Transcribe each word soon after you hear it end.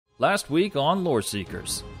Last week on Lore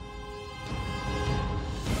Seekers.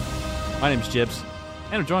 My name's Jibs,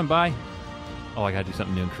 and I'm joined by... Oh, I gotta do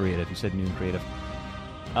something new and creative. You said new and creative.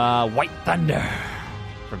 White Thunder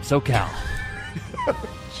from SoCal.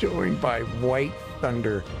 Joined by White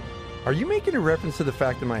Thunder. Are you making a reference to the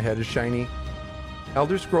fact that my head is shiny?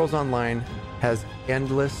 Elder Scrolls Online has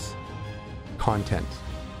endless content.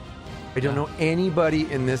 I don't know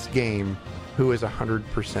anybody in this game who has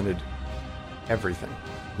 100%ed everything.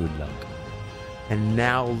 Good luck. And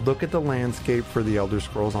now look at the landscape for the Elder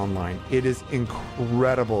Scrolls Online. It is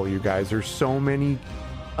incredible, you guys. There's so many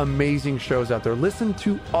amazing shows out there. Listen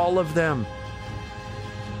to all of them.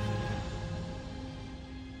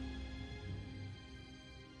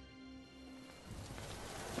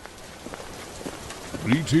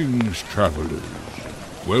 Greetings, travelers.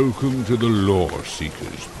 Welcome to the Lore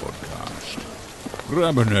Seekers podcast.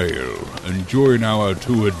 Grab an ale and join our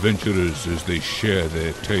two adventurers as they share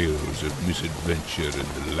their tales of misadventure in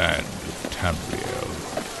the land of Tamriel.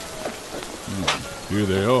 Here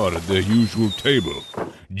they are at their usual table,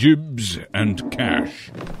 Jibs and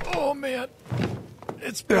Cash. Oh, man.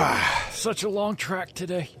 It's been such a long track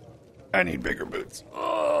today. I need bigger boots.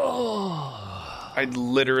 Oh. I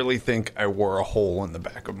literally think I wore a hole in the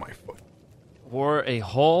back of my foot. Wore a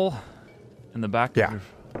hole in the back of your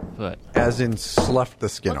foot. As in sloughed the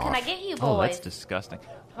skin off. What can I get you, boys? Oh, that's disgusting.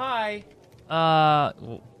 Hi.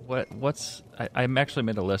 What's... I actually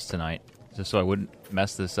made a list tonight, just so I wouldn't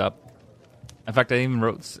mess this up. In fact, I even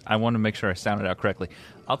wrote... I want to make sure I sounded out correctly.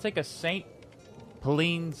 I'll take a St.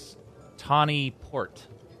 Pauline's Tawny Port,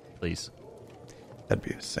 please. That'd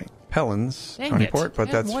be a St. Pelin's Dang Tawny it. Port, but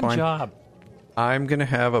I had that's one fine. job. I'm going to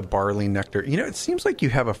have a barley nectar. You know, it seems like you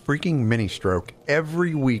have a freaking mini stroke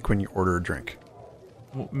every week when you order a drink.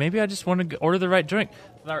 Well, maybe I just want to order the right drink.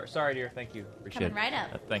 Sorry, dear. Thank you. Appreciate Coming right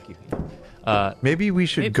up. it. Thank you. Maybe we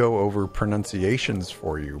should go over pronunciations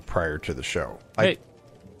for you prior to the show.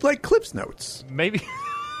 Like Clip's Notes. Maybe...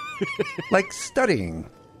 Like studying.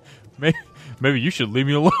 Maybe you should leave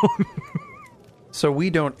me alone. So we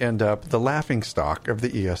don't end up the laughingstock of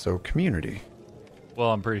the ESO community.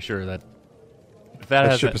 Well, I'm pretty sure that... If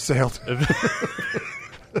That ship has sailed.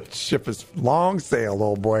 That ship has long sailed,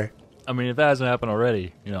 old boy. I mean, if that hasn't happened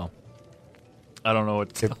already, I don't know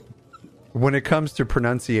what to... When it comes to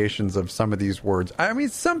pronunciations of some of these words, I mean,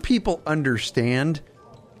 some people understand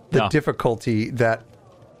the difficulty that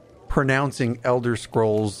pronouncing Elder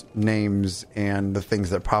Scrolls names and the things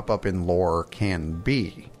that pop up in lore can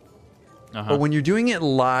be. But when you're doing it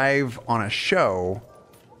live on a show,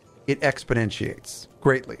 it exponentiates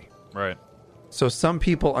greatly. Right. So some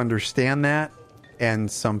people understand that, and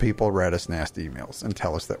some people write us nasty emails and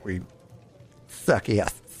tell us that we suck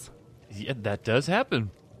asses. Yeah, that does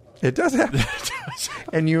happen. It does happen.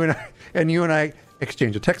 And you and I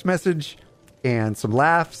exchange a text message and some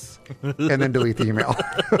laughs, and then delete the email.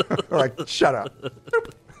 Like, shut up.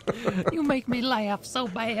 You make me laugh so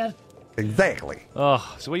bad. Exactly. Oh,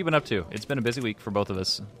 so what have you been up to? It's been a busy week for both of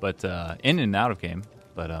us, but in and out of game.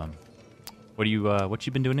 But what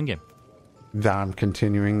you been doing in game? I'm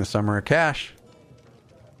continuing the summer of Cash.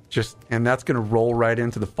 And that's going to roll right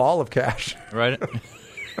into the fall of Cash. Right.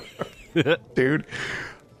 Dude,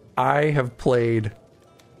 I have played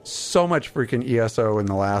so much freaking ESO in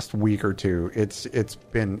the last week or two. It's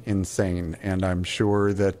been insane, and I'm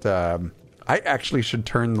sure that I actually should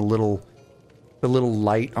turn the little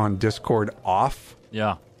light on Discord off.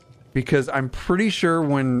 Yeah. Because I'm pretty sure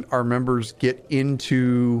when our members get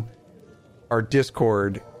into our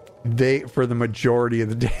Discord, for the majority of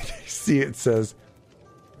the day, they see it says,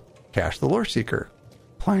 Cash the Lore Seeker,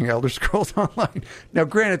 playing Elder Scrolls Online. Now,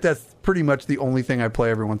 granted, that's pretty much the only thing I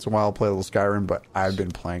play every once in a while. I'll play a little Skyrim, but I've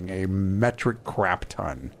been playing a metric crap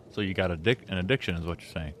ton. So you got an addiction is what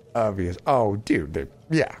you're saying. Obvious. Oh, dude.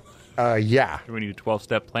 Yeah. Yeah. Do we need a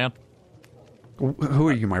 12-step plan? Who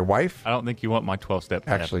are you, my wife? I don't think you want my 12-step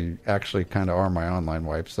plan. Actually kind of are my online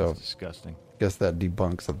wife, so... That's disgusting. Guess that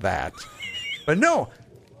debunks that. But no,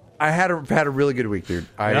 I had a really good week, dude.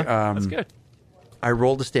 That's good. I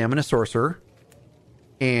rolled a Stamina Sorcerer,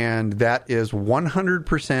 and that is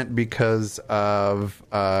 100% because of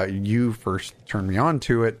you first turned me on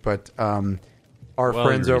to it, but our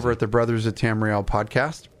friends over at the Brothers of Tamriel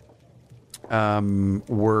podcast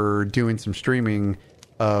were doing some streaming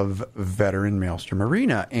of Veteran Maelstrom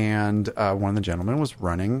Arena, and one of the gentlemen was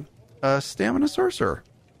running a Stamina Sorcerer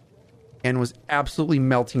and was absolutely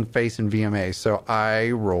melting face in VMA. So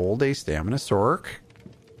I rolled a Stamina Sorc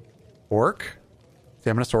Orc,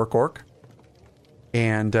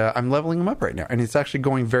 and I'm leveling him up right now. And it's actually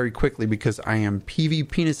going very quickly because I am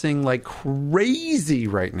PvP-nessing like crazy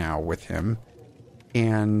right now with him.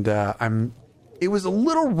 and it was a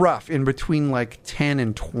little rough in between like 10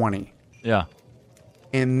 and 20. Yeah.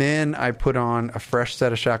 And then I put on a fresh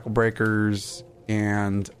set of shackle breakers,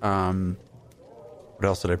 and what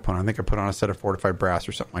else did I put on? I think I put on a set of fortified brass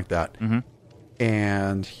or something like that. Mm-hmm.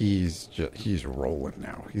 And he's rolling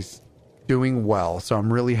now. He's doing well, so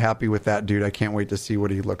I'm really happy with that dude. I can't wait to see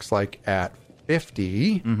what he looks like at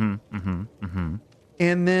 50. Mm-hmm. Mm-hmm. Mm-hmm.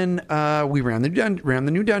 And then we ran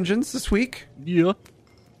the new dungeons this week. Yeah.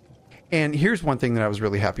 And here's one thing that I was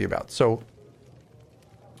really happy about. So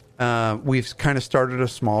we've kind of started a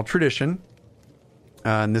small tradition,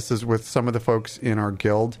 and this is with some of the folks in our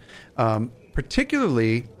guild,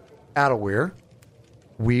 particularly Adalware.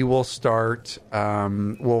 We will start.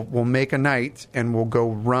 We'll make a night, and we'll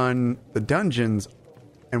go run the dungeons,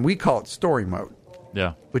 and we call it story mode.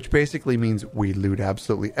 Yeah. Which basically means we loot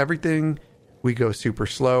absolutely everything. We go super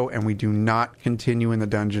slow, and we do not continue in the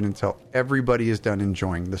dungeon until everybody is done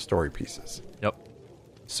enjoying the story pieces. Yep.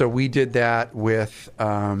 So we did that with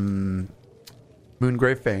Moongrave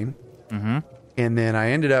Fane. Mm-hmm. And then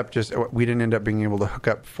I ended up we didn't end up being able to hook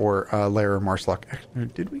up for Lair of Marslock.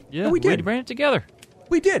 Did we? Yeah, Oh, we did. We ran it together.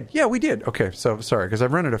 We did. Yeah, we did. Okay, so sorry, because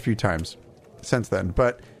I've run it a few times since then.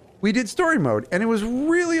 But we did story mode, and it was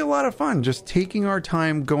really a lot of fun just taking our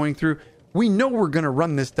time going through. We know we're going to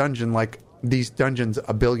run this dungeon like these dungeons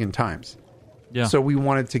a billion times. Yeah. So we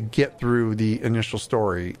wanted to get through the initial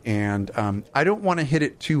story, and I don't want to hit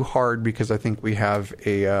it too hard because I think we have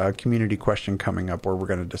a community question coming up where we're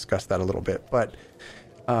going to discuss that a little bit. But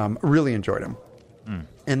really enjoyed them.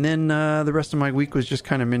 And then the rest of my week was just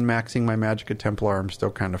kind of min-maxing my Magicka Templar. I'm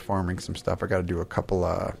still kind of farming some stuff. I got to do a couple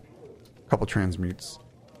transmutes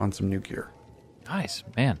on some new gear. Nice,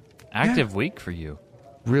 man. Active week for you.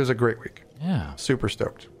 It was a great week. Yeah. Super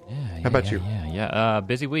stoked. Yeah. How about you? Yeah.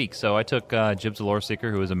 Busy week. So I took Jibs the Lore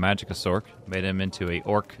Seeker, who was a Magicka Sork, made him into a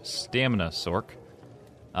Orc Stamina Sork.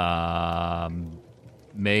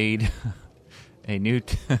 Made a new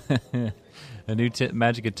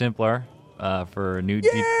Magicka Templar for a new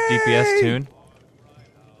DPS tune.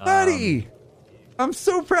 Buddy, I'm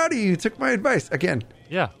so proud of you. You took my advice again.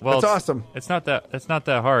 Yeah, well, that's awesome. It's not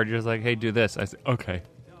that hard. You're just like, hey, do this. I said, okay.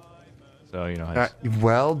 So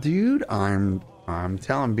well, dude, I'm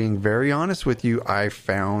being very honest with you. I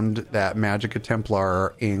found that Magicka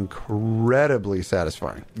Templar incredibly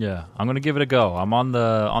satisfying. Yeah, I'm gonna give it a go. I'm on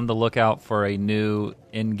the lookout for a new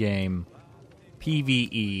in-game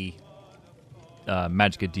PvE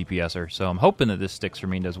Magicka DPSer. So I'm hoping that this sticks for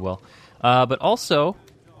me and does well. But also,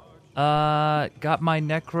 got my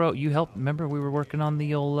Necro. You helped. Remember, we were working on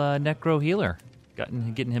the old Necro healer,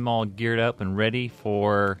 getting him all geared up and ready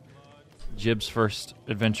for Jib's first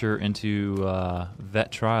adventure into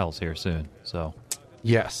vet trials here soon. So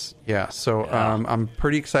yes, yeah. So I'm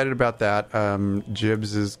pretty excited about that.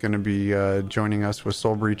 Jibs is going to be joining us with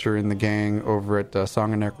Soul Breacher in the gang over at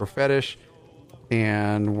Song of Necro Fetish,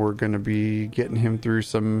 and we're going to be getting him through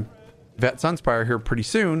some Vet Sunspire here pretty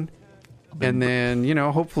soon. And then,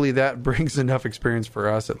 hopefully that brings enough experience for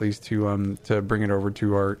us at least to bring it over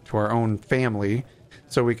to our own family,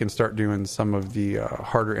 so we can start doing some of the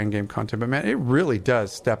harder endgame content. But man, it really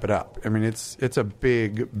does step it up. I mean, it's a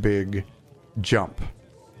big jump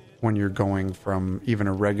when you're going from even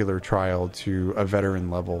a regular trial to a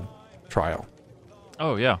veteran level trial.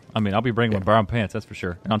 Oh yeah, I mean, I'll be bringing my brown pants, that's for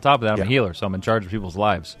sure. And on top of that, I'm a healer, so I'm in charge of people's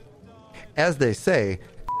lives. As they say,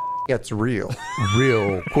 gets real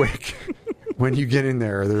quick. When you get in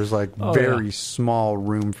there, there's like very small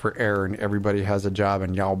room for error, and everybody has a job,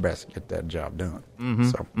 and y'all best get that job done.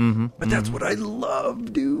 But that's what I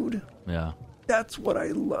love, dude. Yeah. That's what I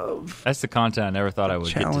love. That's the content I never thought I would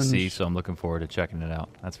challenge. get to see, so I'm looking forward to checking it out.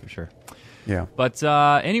 That's for sure. Yeah. But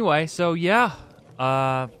anyway, so yeah.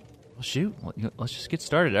 Shoot. Let's just get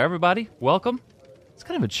started. Everybody, welcome. It's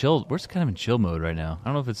kind of a chill. We're kind of in chill mode right now. I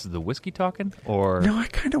don't know if it's the whiskey talking or... No, I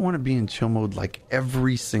kind of want to be in chill mode like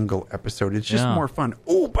every single episode. It's just more fun.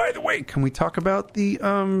 Oh, by the way, can we talk about the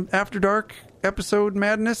After Dark episode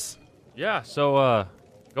madness? Yeah, so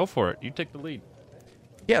go for it. You take the lead.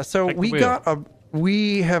 Yeah, so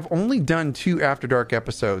we have only done 2 After Dark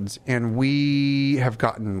episodes, and we have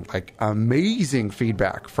gotten like amazing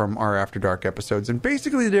feedback from our After Dark episodes. And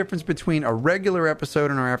basically the difference between a regular episode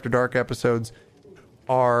and our After Dark episodes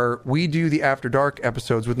are we do the After Dark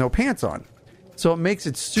episodes with no pants on. So it makes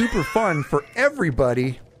it super fun for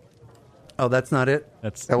everybody. Oh, that's not it?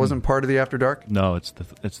 That wasn't part of the After Dark? No, it's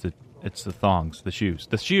the thongs, the shoes.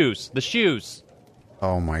 The shoes.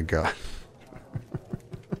 Oh my god.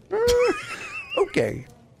 Okay.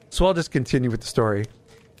 So I'll just continue with the story.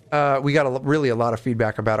 we got really a lot of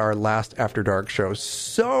feedback about our last After Dark show.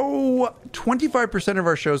 So 25% of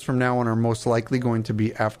our shows from now on are most likely going to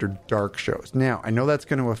be After Dark shows. Now, I know that's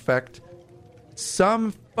going to affect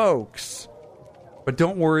some folks, but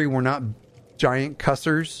don't worry, we're not giant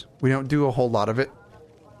cussers. We don't do a whole lot of it.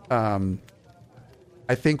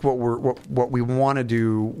 I think what we want to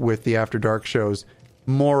do with the After Dark shows,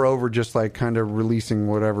 moreover, just like kind of releasing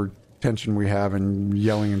whatever tension we have and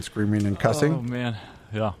yelling and screaming and cussing. Oh, man.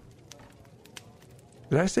 Yeah.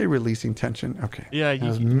 Did I say releasing tension? Okay. Yeah. That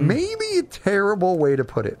was maybe a terrible way to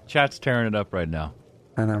put it. Chat's tearing it up right now.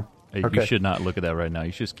 I know. Hey, Okay. You should not look at that right now.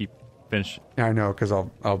 You should just finish. I know, because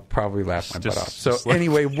I'll probably laugh my butt off. So just like-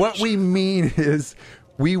 anyway, what we mean is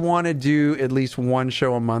we want to do at least one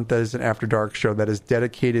show a month that is an After Dark show that is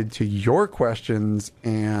dedicated to your questions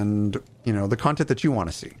and, you know, the content that you want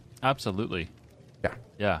to see. Absolutely. Yeah.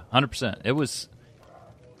 Yeah, 100%.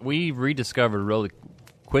 We rediscovered really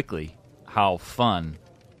quickly how fun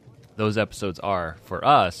those episodes are for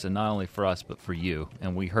us, and not only for us, but for you.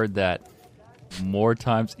 And we heard that more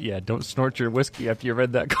times. Yeah, don't snort your whiskey after you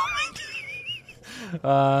read that comment.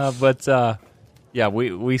 Yeah,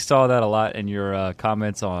 we saw that a lot in your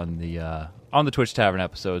comments on the Twitch Tavern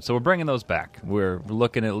episode. So we're bringing those back. We're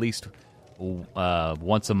looking at least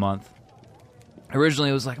once a month. Originally,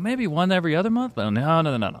 it was like maybe one every other month, but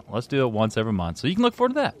no. Let's do it once every month. So you can look forward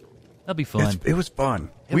to that. That'll be fun. It was fun.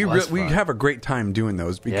 It We was fun. have a great time doing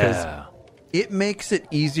those because Yeah. it makes it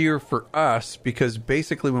easier for us, because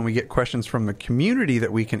basically when we get questions from the community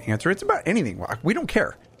that we can answer, it's about anything. We don't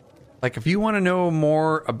care. Like if you want to know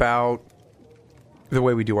more about the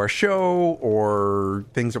way we do our show or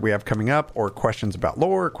things that we have coming up, or questions about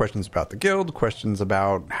lore, questions about the guild, questions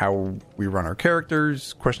about how we run our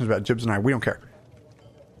characters, questions about Jibs and I, we don't care.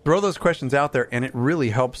 Throw those questions out there, and it really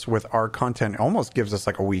helps with our content. It almost gives us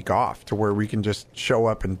like a week off to where we can just show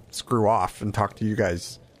up and screw off and talk to you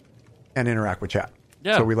guys and interact with chat.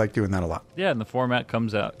 Yeah. So we like doing that a lot. Yeah, and the format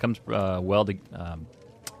comes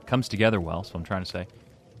together well. So I'm trying to say,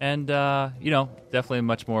 and definitely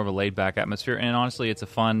much more of a laid back atmosphere. And honestly, it's a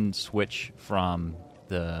fun switch from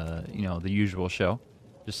the usual show.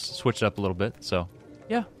 Just switch it up a little bit. So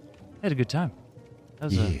yeah, I had a good time. That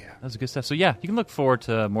was good stuff. So yeah, you can look forward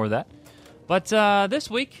to more of that. But this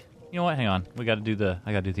week, you know what? Hang on, I got to do the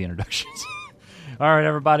introductions. All right,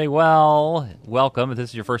 everybody. Well, welcome. If this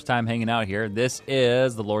is your first time hanging out here, this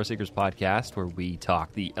is the Lore Seekers podcast, where we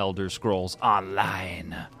talk the Elder Scrolls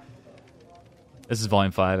Online. This is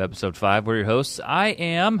Volume 5, Episode 5. We're your hosts. I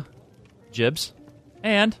am Jibs,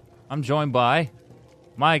 and I'm joined by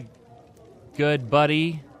my good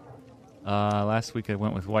buddy. Last week I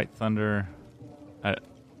went with White Thunder. I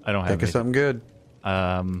don't have Think of anything. something good.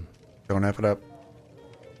 Um, Don't F it up.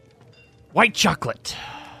 White chocolate.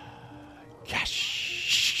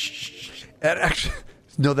 Gosh.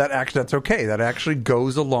 That's okay. That actually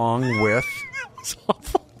goes along with. It's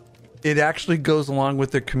awful. It actually goes along with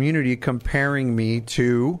the community comparing me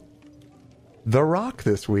to The Rock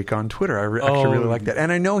this week on Twitter. I actually really like that,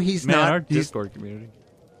 and I know he's Man, not. our He's, Discord community.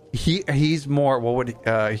 he's more. Well,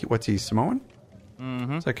 what's he? Samoan?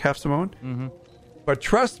 Mm-hmm. It's like half Samoan. Mm-hmm. But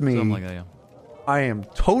trust me, Something like that, yeah. I am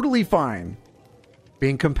totally fine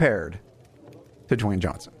being compared to Dwayne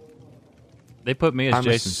Johnson. They put me as I'm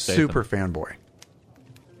Jason a Statham. super fanboy.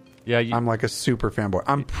 Yeah, I'm like a super fanboy.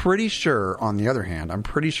 I'm pretty sure, on the other hand,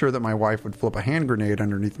 that my wife would flip a hand grenade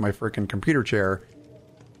underneath my freaking computer chair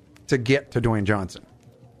to get to Dwayne Johnson.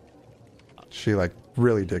 She like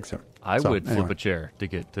really digs him. I would flip anyway. a chair to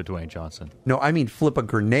get to Dwayne Johnson. No, I mean flip a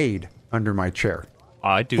grenade under my chair.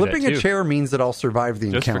 I do Flipping that too. a chair means that I'll survive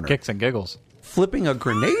the just encounter. for kicks and giggles. Flipping a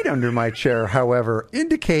grenade under my chair, however,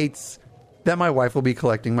 indicates that my wife will be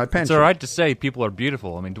collecting my pension. It's all right to say people are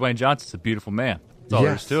beautiful. I mean, Dwayne Johnson's a beautiful man. That's all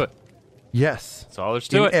there is Yes. to it. Yes. That's all there's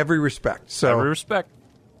to In it. every respect. So Every respect.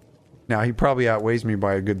 now he probably outweighs me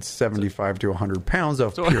by a good 75 to 100 pounds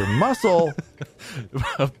of pure muscle.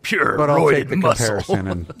 Pure But I'll roided take the muscle. comparison,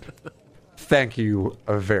 and thank you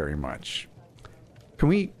very much. Can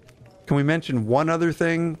we mention one other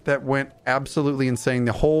thing that went absolutely insane?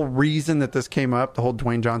 The whole reason that this came up, the whole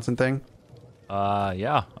Dwayne Johnson thing.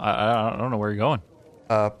 Yeah. I don't know where you're going.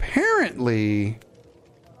 Apparently,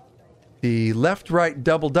 the left-right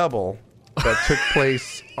double-double that took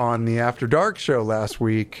place on the After Dark show last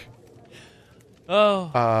week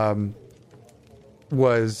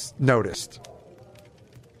was noticed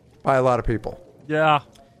by a lot of people. Yeah.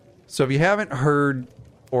 So if you haven't heard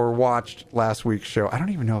or watched last week's show, I don't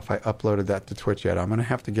even know if I uploaded that to Twitch yet. I'm going to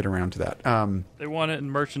have to get around to that. They want it in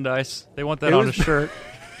merchandise. They want that It on was- a shirt.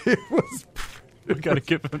 It was We got to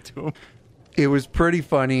give them to them. It was pretty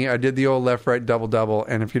funny. I did the old left, right, double, double.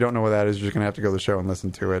 And if you don't know what that is, you're just going to have to go to the show and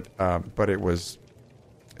listen to it. But it was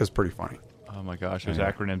pretty funny. Oh my gosh, there's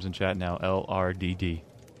acronyms in chat now. LRDD.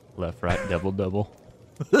 Left, right, double, double.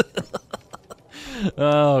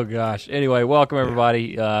 Oh gosh. Anyway, welcome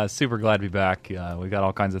everybody. Super glad to be back. We got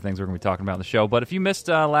all kinds of things we're going to be talking about in the show. But if you missed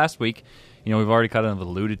last week, we've already kind of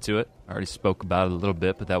alluded to it. I already spoke about it a little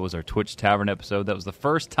bit, but that was our Twitch Tavern episode. That was the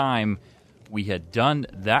first time we had done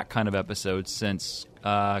that kind of episode since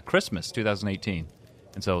Christmas 2018.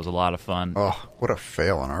 And so it was a lot of fun. Oh, what a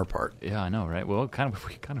fail on our part. Yeah, I know, right? Well, we kind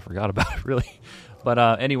of forgot about it, really. But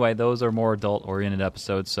anyway, those are more adult-oriented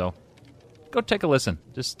episodes, so go take a listen.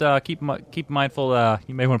 Just keep mindful.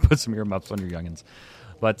 You may want to put some earmuffs on your youngins.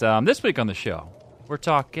 But this week on the show, we're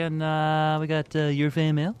talking. We got your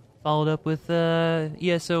fan mail, followed up with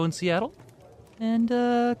ESO in Seattle, and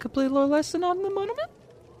complete lore lesson on the monument.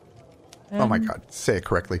 Oh my God, say it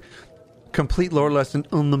correctly. Complete lore lesson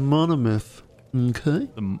on the monomyth. Okay.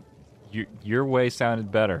 Your way sounded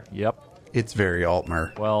better. Yep. It's very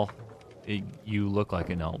Altmer. Well, you look like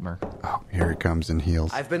an Altmer. Oh, here he comes in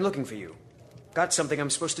heels. I've been looking for you. Got something I'm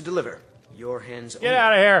supposed to deliver. Your hands Get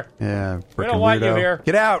out of here. Yeah, We don't want weirdo. you here.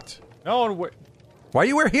 Get out. No one. Why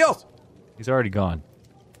you wear heels? He's already gone.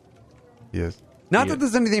 Yes. Not that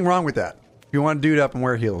there's anything wrong with that. If you want to dude up and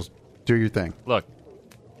wear heels, do your thing. Look,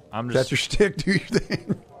 I'm just. That's your shtick. Do your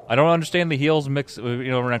thing. I don't understand the heels mix.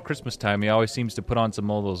 Around Christmas time, he always seems to put on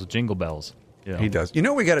some of those jingle bells. He does. You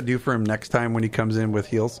know what we got to do for him next time when he comes in with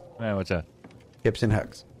heels? Man, what's that? Hips and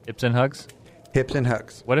hugs. Hips and hugs? Hips and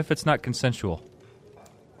hugs. What if it's not consensual?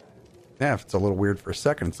 Yeah, if it's a little weird for a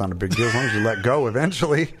second, it's not a big deal as long as you let go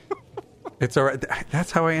eventually. It's all right.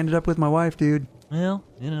 That's how I ended up with my wife, dude. Well,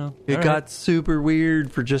 It got super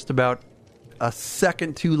weird for just about a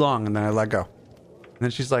second too long, and then I let go. And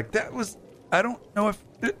then she's like, I don't know if...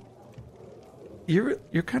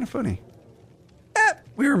 You're kind of funny.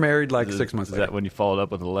 We were married like 6 months Is later. that when you followed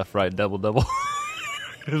up with a left, right, double, double?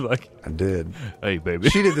 Like, I did. hey, baby.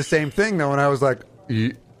 She did the same thing, though, and I was like,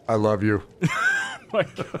 I love you. My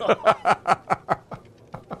God.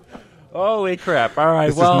 Holy crap. All right,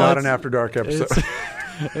 This well, is not an After Dark episode.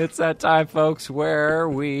 It's that time, folks, where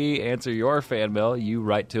we answer your fan mail. You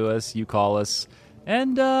write to us, you call us,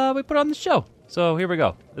 and we put it on the show. So here we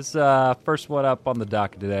go. This first one up on the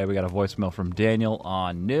docket today. We got a voicemail from Daniel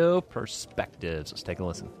on New Perspectives. Let's take a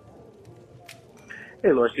listen.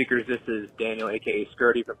 Hey, Lore Seekers. This is Daniel, a.k.a.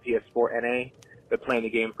 Skirty from PS4 NA. Been playing the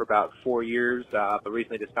game for about 4 years, but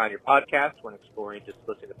recently just found your podcast when exploring just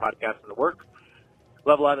listening to podcasts and the work.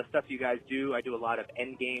 Love a lot of the stuff you guys do. I do a lot of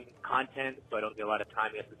endgame content, so I don't get a lot of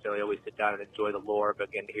time necessarily always sit down and enjoy the lore, but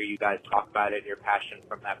again, to hear you guys talk about it and your passion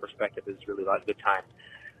from that perspective is really a lot of good time.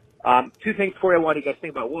 Two things for you I want you guys to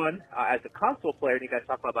think about. One, as a console player, and you guys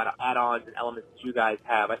talk about add-ons and elements that you guys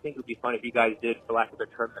have, I think it would be fun if you guys did, for lack of a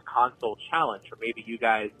term, the console challenge, or maybe you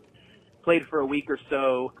guys played for a week or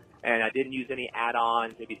so and I didn't use any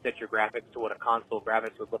add-ons, maybe set your graphics to what a console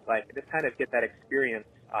graphics would look like, and just kind of get that experience,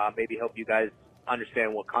 maybe help you guys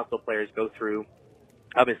understand what console players go through.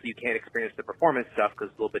 Obviously, you can't experience the performance stuff because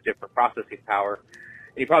it's a little bit different processing power,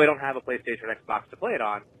 and you probably don't have a PlayStation or Xbox to play it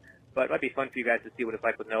on. But it might be fun for you guys to see what it's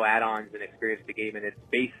like with no add-ons and experience the game in its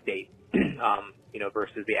base state,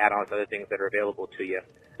 versus the add-ons and other things that are available to you.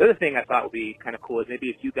 The other thing I thought would be kind of cool is maybe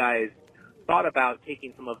if you guys thought about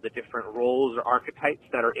taking some of the different roles or archetypes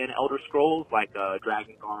that are in Elder Scrolls, like a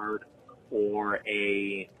Dragon Guard or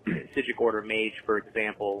a Psijic Order Mage, for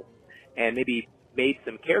example, and maybe made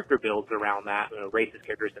some character builds around that, races,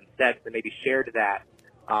 characters, and sets, and maybe shared that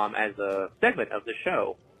as a segment of the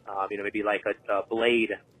show. Maybe like a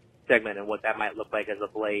Blade segment and what that might look like as a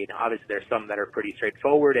Blade. Obviously, there's some that are pretty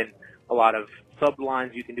straightforward and a lot of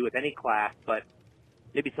sublines you can do with any class, but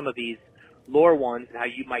maybe some of these lore ones and how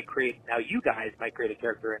you guys might create a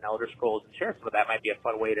character in Elder Scrolls and share some of that might be a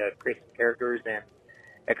fun way to create some characters and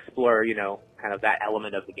explore, kind of that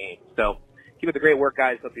element of the game. So keep up the great work,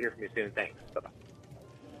 guys. Hope to hear from you soon. Thanks.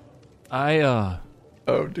 Bye-bye.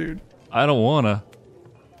 Oh, dude. I don't wanna.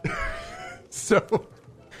 So,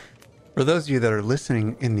 for those of you that are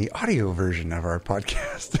listening in the audio version of our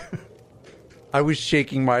podcast, I was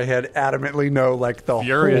shaking my head adamantly no, like the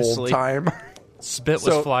Furiously. whole time. Spit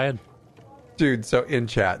was flying. Dude, so in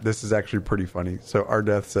chat, this is actually pretty funny. So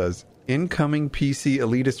Ardeth says, incoming PC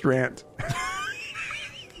elitist rant.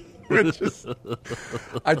 Which is,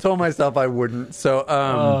 I told myself I wouldn't. So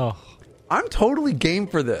I'm totally game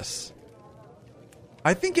for this.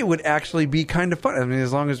 I think it would actually be kind of fun. I mean,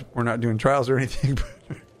 as long as we're not doing trials or anything,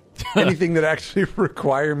 but anything that actually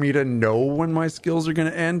require me to know when my skills are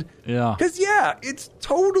going to end. Yeah. Because, it's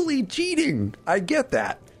totally cheating. I get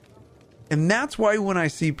that. And that's why when I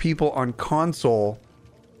see people on console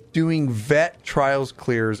doing vet trials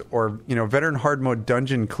clears or, veteran hard mode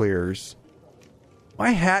dungeon clears,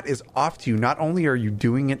 my hat is off to you. Not only are you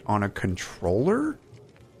doing it on a controller,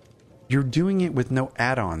 you're doing it with no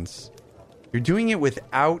add-ons. You're doing it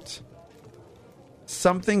without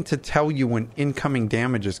something to tell you when incoming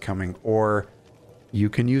damage is coming, or you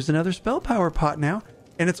can use another spell power pot now.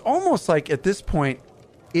 And it's almost like at this point,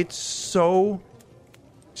 it's so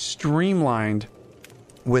streamlined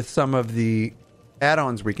with some of the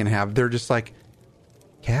add-ons we can have. They're just like,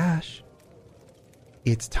 Cash,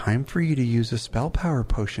 it's time for you to use a spell power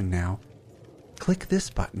potion now. Click this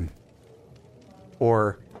button.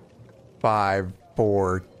 Or 5,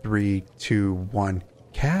 4, 3, 2, 1.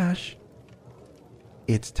 Cash,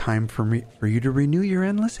 it's time for you to renew your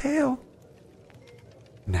Endless Hail.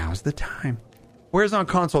 Now's the time. Whereas on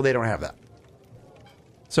console, they don't have that.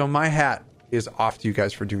 So my hat is off to you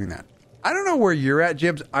guys for doing that. I don't know where you're at,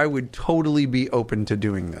 Jibs. I would totally be open to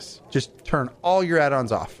doing this. Just turn all your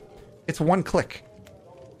add-ons off. It's one click.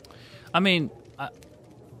 I mean,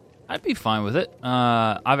 I'd be fine with it.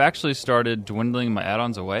 I've actually started dwindling my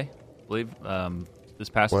add-ons away, I believe, this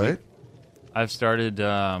past week. I've started...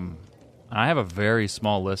 I have a very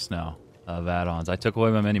small list now of add-ons. I took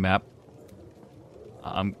away my mini-map.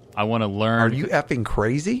 I want to learn... Are you effing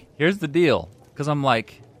crazy? Here's the deal. Because I'm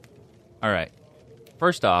like... All right.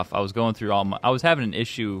 First off, I was going through I was having an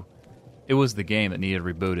issue. It was the game that needed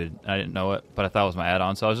rebooted. I didn't know it, but I thought it was my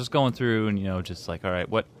add-on. So I was just going through and, just like, all right,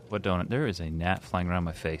 what donut? There is a gnat flying around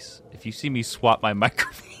my face. If you see me swap my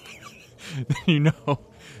microphone, then you know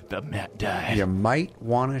the gnat died. You might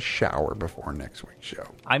want to shower before next week's show.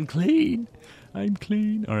 I'm clean. All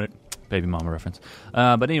right. Baby mama reference.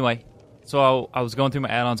 But anyway, so I was going through my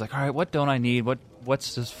add-ons like, all right, what don't I need?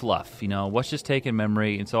 What's just fluff? What's just taking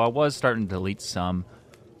memory? And so I was starting to delete some.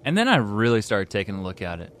 And then I really started taking a look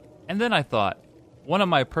at it. And then I thought, one of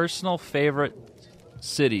my personal favorite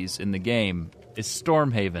cities in the game is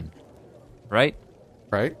Stormhaven. Right?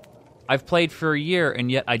 Right. I've played for a year,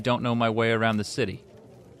 and yet I don't know my way around the city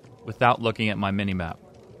without looking at my minimap.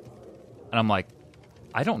 And I'm like,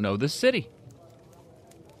 I don't know this city.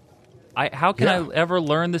 How can I ever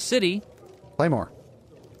learn the city? Play more.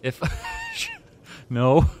 If...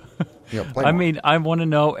 No. I mean, I want to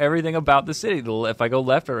know everything about the city. If I go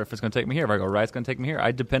left or if it's going to take me here. If I go right, it's going to take me here.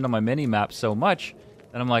 I depend on my mini map so much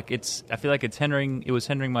that I'm like, I feel like it was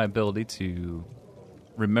hindering my ability to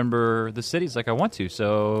remember the cities like I want to.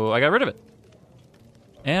 So I got rid of it.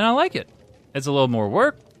 And I like it. It's a little more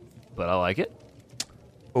work, but I like it.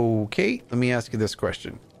 Okay, let me ask you this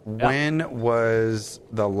question. Yeah. When was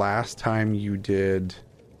the last time you did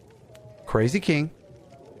Crazy King,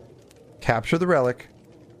 Capture the Relic,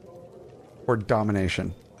 or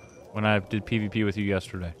Domination? When I did PvP with you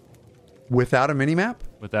yesterday. Without a minimap?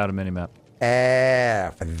 Without a minimap.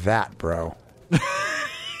 F that, bro.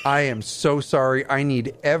 I am so sorry. I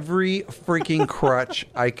need every freaking crutch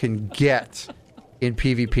I can get in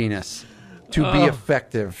PvP-ness to be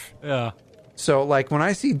effective. Yeah. So, like, when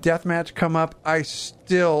I see Deathmatch come up, I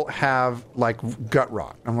still have, like, gut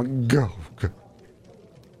rot. I'm like, go.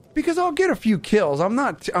 Because I'll get a few kills. I am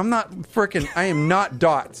not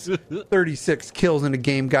Dots. 36 kills in a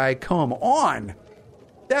game, guy. Come on.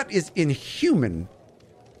 That is inhuman.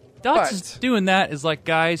 Dots is doing that is like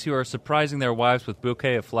guys who are surprising their wives with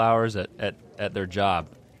bouquet of flowers at their job.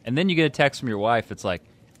 And then you get a text from your wife. It's like,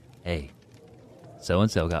 hey,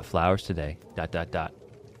 so-and-so got flowers today. ...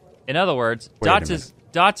 In other words, Dots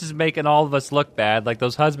is making all of us look bad, like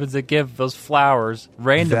those husbands that give those flowers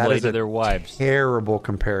randomly to their wives. Terrible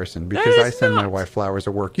comparison, because I send my wife flowers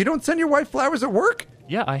at work. You don't send your wife flowers at work?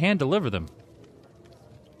 Yeah, I hand deliver them.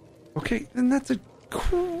 Okay, then that's a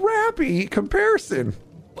crappy comparison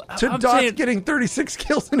to Dots getting 36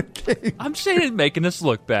 kills in a game. I'm saying it's making us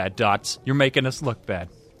look bad, Dots. You're making us look bad.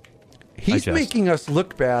 He's making us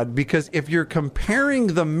look bad because if you're comparing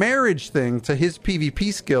the marriage thing to his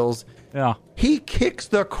PvP skills, yeah, he kicks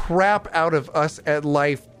the crap out of us at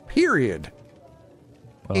life, period.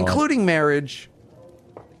 Well, including marriage,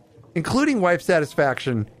 including wife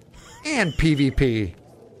satisfaction, and PvP.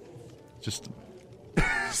 Just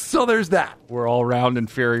so there's that. We're all around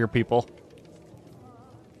inferior people.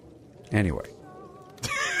 Anyway.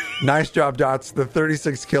 Nice job, Dots. The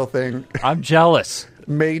 36 kill thing. I'm jealous.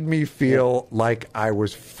 Made me feel like I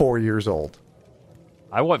was 4 years old.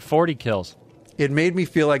 I want 40 kills. It made me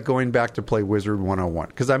feel like going back to play Wizard 101,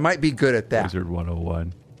 because I might be good at that. Wizard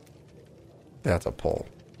 101. That's a pull.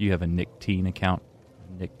 You have a Nick Teen account?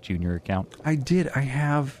 Nick Jr. account? I did. I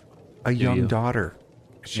have a young daughter.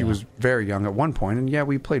 She was very young at one point, and yeah,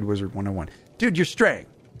 we played Wizard 101. Dude, you're straying.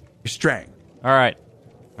 You're straying. All right.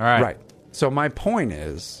 Right. So my point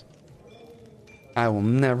is, I will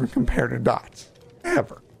never compare to Dots.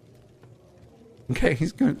 Ever. Okay,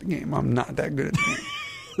 he's good at the game. I'm not that good at the game.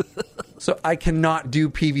 So I cannot do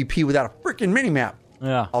PvP without a freaking minimap.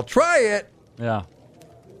 Yeah. I'll try it, Yeah.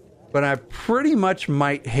 but I pretty much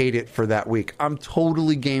might hate it for that week. I'm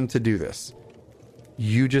totally game to do this.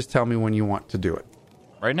 You just tell me when you want to do it.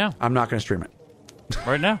 Right now. I'm not going to stream it.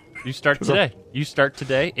 Right now. You start today. You start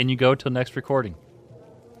today, and you go till next recording.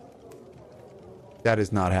 That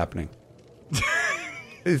is not happening.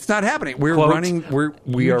 It's not happening. We're Quote, running.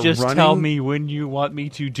 We you are just running. tell me when you want me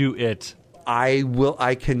to do it.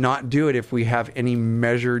 I cannot do it if we have any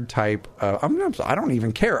measured type of... I don't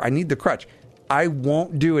even care. I need the crutch. I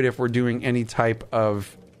won't do it if we're doing any type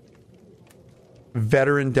of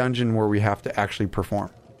veteran dungeon where we have to actually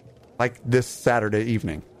perform. Like this Saturday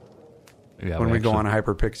evening Yeah, when we go on a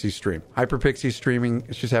Hyperpixie stream. Hyperpixie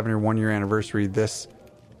streaming, she's having her 1 year anniversary this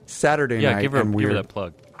Saturday night. Yeah, give her that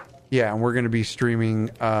plug. Yeah, and we're going to be streaming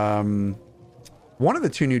one of the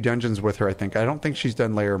 2 new dungeons with her, I think. I don't think she's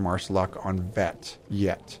done Lair Marsalok on Vet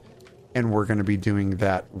yet. And we're going to be doing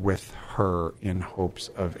that with her in hopes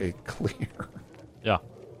of a clear. Yeah.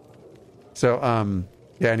 So,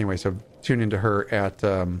 yeah, anyway, so tune into her at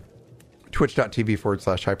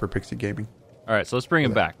twitch.tv/Hyperpixie Gaming. All right, so let's bring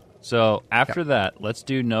it back. So after that, let's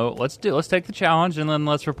take the challenge and then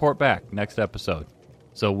let's report back next episode.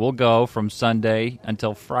 So we'll go from Sunday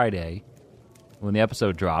until Friday when the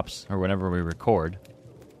episode drops or whenever we record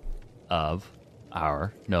of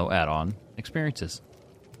our no add-on experiences.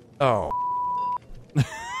 Oh.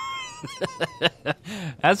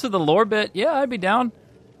 As for the lore bit, yeah, I'd be down.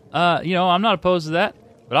 I'm not opposed to that.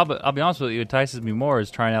 But I'll be honest with you, what entices me more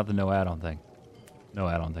is trying out the no add-on thing. No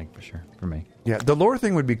add-on thing for sure for me. Yeah, the lore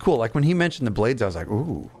thing would be cool. Like when he mentioned the blades, I was like,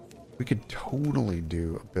 ooh, we could totally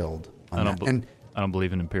do a build on that. And I don't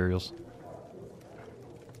believe in Imperials.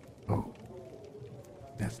 oh,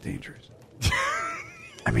 that's dangerous.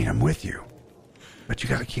 I mean, I'm with you, but you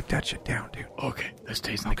got to keep that shit down, dude. Okay, this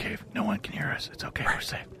stays in the cave. No one can hear us. It's okay. We're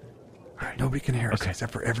safe. All right, nobody can hear us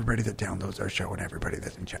except for everybody that downloads our show and everybody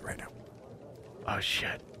that's in chat right now. Oh,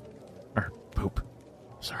 shit. Or poop.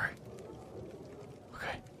 Sorry.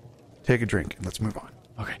 Okay. Take a drink and let's move on.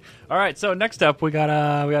 Okay. All right. So next up, we got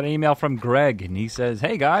an email from Greg, and he says,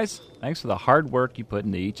 "Hey guys, thanks for the hard work you put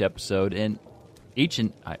into each episode, and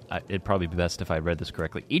it'd probably be best if I read this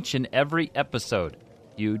correctly. Each and every episode,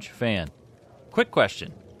 huge fan. Quick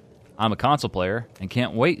question: I'm a console player and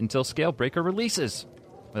can't wait until Scalebreaker releases.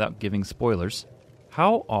 Without giving spoilers,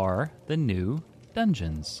 how are the new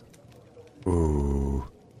dungeons?" Ooh.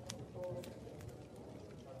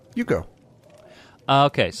 You go.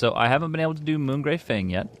 Okay, so I haven't been able to do Moongrave Fang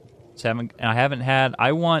yet.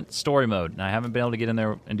 I want story mode, and I haven't been able to get in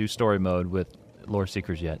there and do story mode with Lore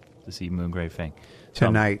Seekers yet to see Moongrave Fang.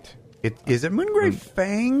 Tonight. Is it Moongrave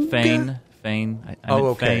Fang? Fang.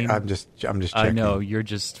 Okay. Fang. I'm just checking. I know, you're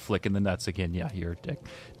just flicking the nuts again. Yeah, you're a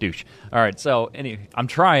douche. All right, so anyway, I'm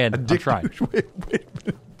trying. Wait a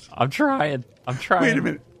minute. I'm trying. Wait a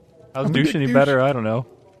minute. How's douche any better? I don't know.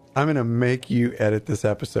 I'm going to make you edit this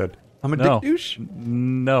episode. I'm a dick douche?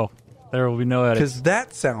 No. There will be no edit. Because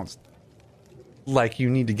that sounds like you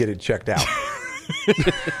need to get it checked out.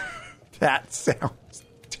 That sounds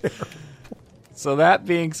terrible. So that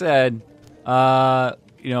being said, Lair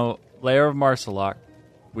of Marsalok,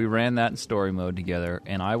 we ran that in story mode together,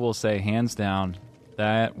 and I will say, hands down,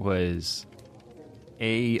 that was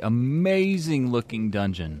a amazing looking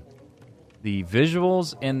dungeon. The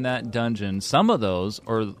visuals in that dungeon, some of those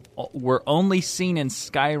were only seen in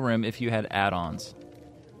Skyrim if you had add-ons.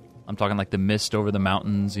 I'm talking like the mist over the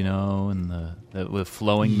mountains, and the with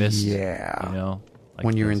flowing mist. Yeah. Like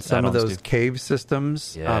when you're in some of those cave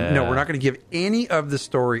systems. Yeah. No, we're not going to give any of the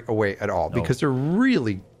story away at all because they're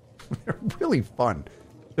really fun.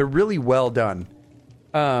 They're really well done.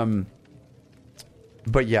 But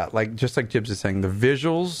yeah, just like Jibs is saying, the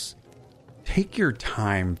visuals... Take your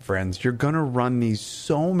time, friends. You're going to run these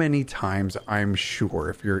so many times, I'm sure.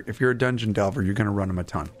 If you're a dungeon delver, you're going to run them a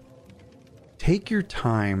ton. Take your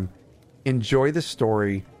time, enjoy the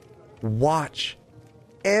story, watch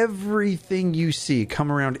everything you see,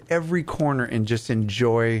 come around every corner and just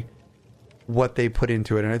enjoy what they put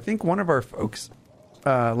into it. And I think one of our folks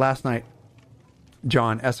last night,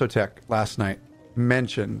 John Esotech last night,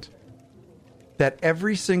 mentioned that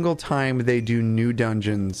every single time they do new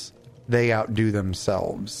dungeons, they outdo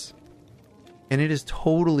themselves. And it is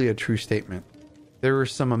totally a true statement. There are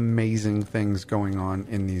some amazing things going on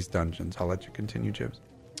in these dungeons. I'll let you continue, Jibs.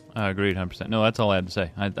 I agreed 100%. No, that's all I had to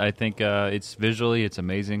say. I think it's visually, it's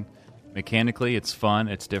amazing. Mechanically, it's fun.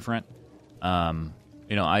 It's different. I'm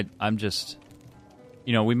just,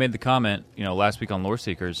 we made the comment, last week on Lore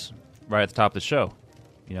Seekers, right at the top of the show.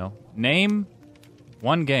 Name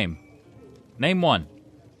one game. Name one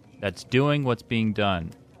that's doing what's being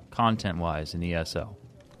done content-wise in ESO.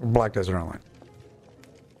 Black Desert Online.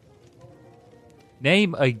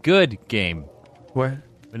 Name a good game. What?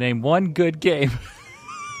 Name one good game.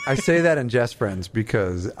 I say that in jest, friends,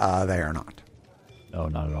 because they are not. No,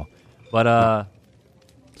 not at all. But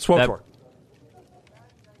SWTOR.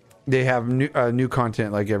 They have new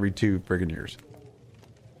content like every 2 friggin' years.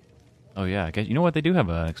 Oh yeah, I guess you know what, they do have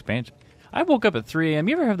an expansion. I woke up at 3 a.m.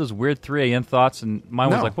 You ever have those weird 3 a.m. thoughts? And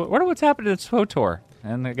mine was like, what's happening at SWTOR?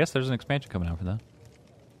 And I guess there's an expansion coming out for that.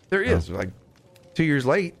 There is, like 2 years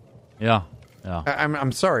late. Yeah.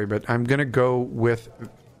 I'm sorry, but I'm gonna go with.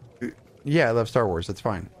 Yeah, I love Star Wars. That's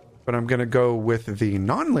fine, but I'm gonna go with the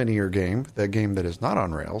non-linear game, the game that is not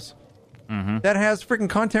on rails, that has freaking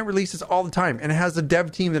content releases all the time, and it has a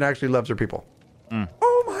dev team that actually loves their people.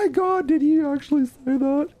 Oh my God! Did he actually say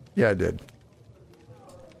that? Yeah, I did.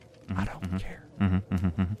 I don't care.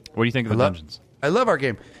 What do you think of the dungeons? I love our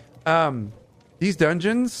game. These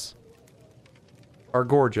dungeons are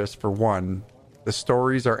gorgeous, for one. The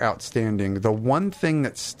stories are outstanding. The one thing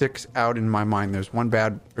that sticks out in my mind, there's one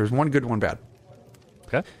good, one bad.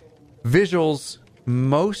 Okay. Visuals,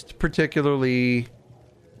 most particularly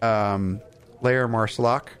Lair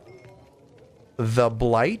Marsalak. The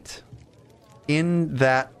Blight in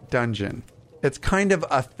that dungeon. It's kind of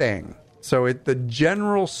a thing. So the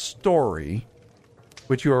general story,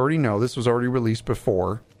 which you already know, this was already released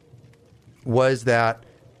before, was that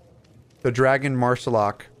the dragon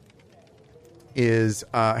Marsalak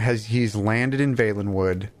he's landed in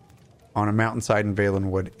Valenwood, on a mountainside in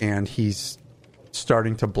Valenwood, and he's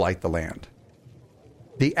starting to blight the land.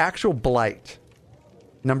 The actual blight,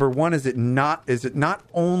 number one, is it not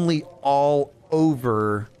only all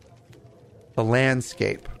over the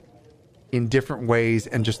landscape in different ways,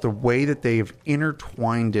 and just the way that they've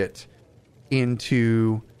intertwined it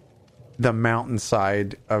into the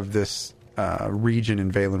mountainside of this region in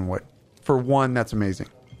Valenwood. For one, that's amazing.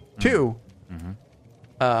 Two,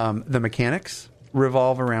 the mechanics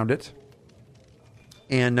revolve around it.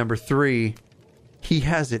 And number three, he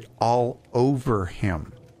has it all over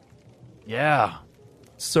him. Yeah.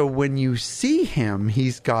 So when you see him,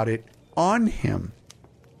 he's got it on him.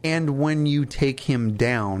 And when you take him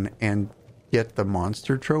down and get the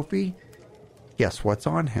monster trophy, guess what's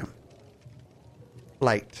on him?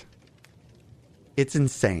 Light. It's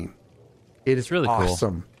insane. It is really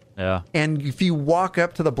awesome. Cool. Yeah. And if you walk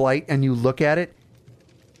up to the blight and you look at it,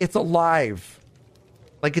 it's alive.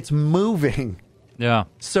 Like it's moving. Yeah.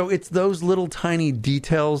 So it's those little tiny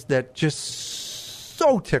details that just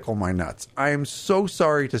so tickle my nuts. I am so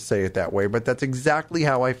sorry to say it that way, but that's exactly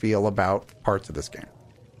how I feel about parts of this game.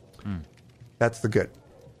 That's the good.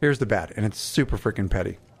 Here's the bad, and it's super freaking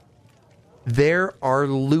petty. There are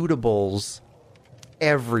lootables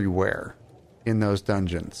everywhere in those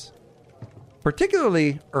dungeons.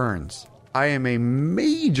 Particularly urns. I am a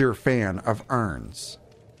major fan of urns.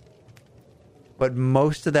 But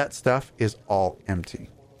most of that stuff is all empty.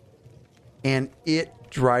 And it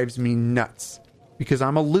drives me nuts. Because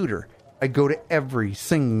I'm a looter. I go to every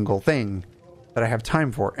single thing that I have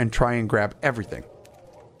time for and try and grab everything.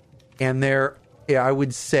 And I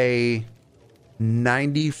would say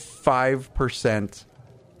 95%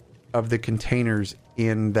 of the containers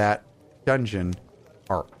in that dungeon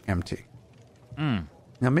are empty.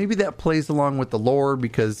 Now, maybe that plays along with the lore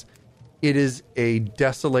because it is a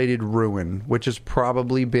desolated ruin, which has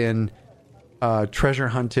probably been treasure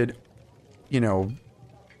hunted,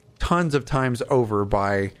 tons of times over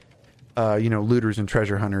by, looters and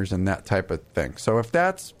treasure hunters and that type of thing. So it's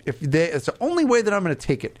the only way that I'm going to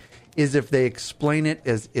take it is if they explain it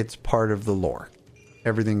as it's part of the lore.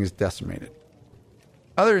 Everything is decimated.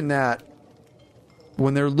 Other than that,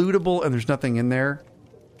 when they're lootable and there's nothing in there,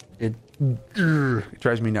 it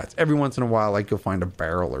drives me nuts. Every once in a while, you'll find a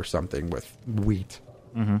barrel or something with wheat.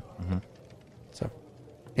 So,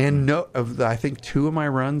 and I think 2 of my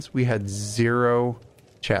runs, we had 0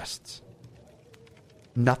 chests.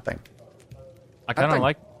 Nothing. I kind of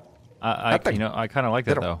like. I kind of like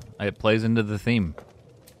that though. It plays into the theme.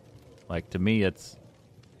 To me, it's,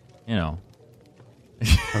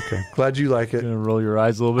 Okay, glad you like it. Gonna roll your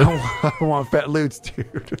eyes a little bit. I want fat loots,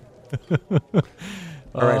 dude.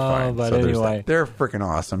 All right, fine. But so anyway, they're freaking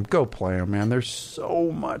awesome. Go play them, man. They're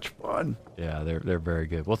so much fun. Yeah, they're very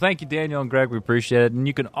good. Well, thank you, Daniel and Greg. We appreciate it. And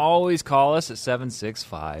you can always call us at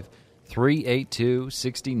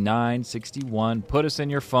 382-6961. Put us in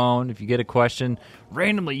your phone. If you get a question,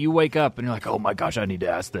 randomly you wake up and you're like, oh my gosh, I need to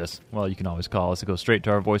ask this. Well, you can always call us. It goes straight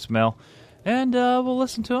to our voicemail, and we'll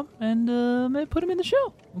listen to them and maybe put them in the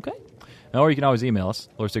show, okay? Or you can always email us,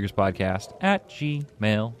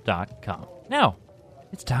 loreseekerspodcast@gmail.com. Now,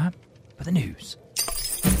 it's time for the news.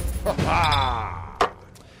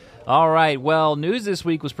 All right, well, news this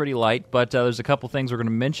week was pretty light, but there's a couple things we're going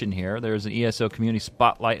to mention here. There's an ESO Community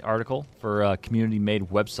Spotlight article for community-made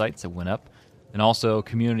websites that went up, and also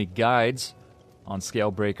community guides on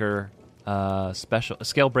Scalebreaker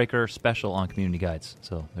special on community guides.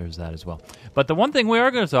 So there's that as well. But the one thing we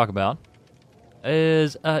are going to talk about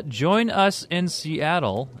is join us in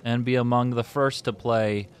Seattle and be among the first to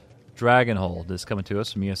play Dragonhold. This is coming to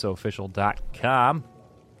us from ESOofficial.com,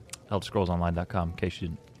 ElderScrollsOnline.com, in case you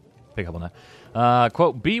didn't pick up on that.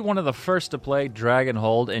 Quote, be one of the first to play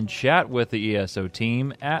Dragonhold and chat with the ESO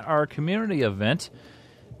team at our community event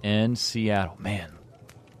in Seattle. Man,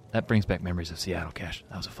 that brings back memories of Seattle, Cash.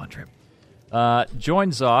 That was a fun trip.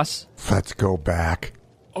 Join Zoss. Let's go back.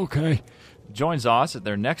 Okay. Join Zoss at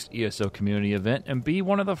their next ESO community event and be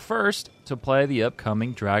one of the first to play the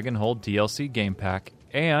upcoming Dragonhold DLC game pack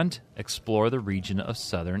and explore the region of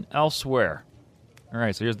Southern Elsewhere. All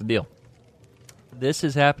right, so here's the deal. This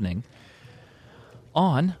is happening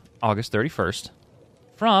on August 31st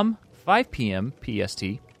from 5 p.m. PST.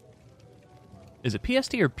 Is it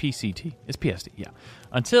PST or PCT? It's PST, yeah.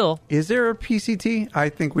 Until... Is there a PCT? I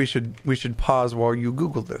think we should pause while you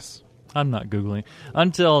Google this. I'm not Googling.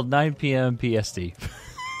 Until 9 p.m. PST.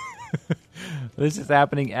 This is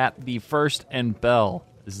happening at the First and Bell.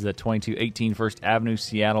 This is at 2218 First Avenue,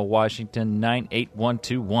 Seattle, Washington,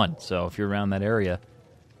 98121. So if you're around that area,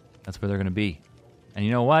 that's where they're going to be. And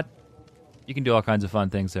you know what? You can do all kinds of fun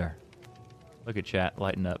things there. Look at chat,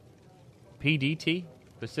 lighten up. PDT?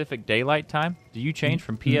 Pacific Daylight Time? Do you change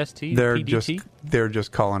from PST to PDT? They're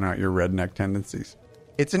just calling out your redneck tendencies.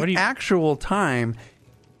 It's an actual time,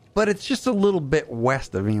 but it's just a little bit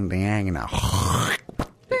west of Indiana.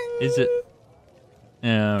 Is it?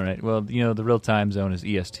 Yeah, all right. Well, you know, the real time zone is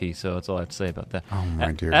EST, so that's all I have to say about that. Oh,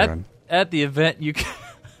 my dear God. At the event, you can...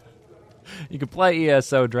 You can play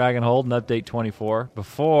ESO Dragonhold and Update 24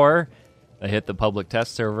 before they hit the public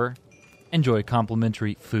test server. Enjoy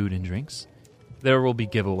complimentary food and drinks. There will be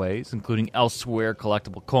giveaways, including Elsewhere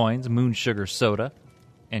collectible coins, Moon Sugar Soda,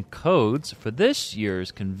 and codes for this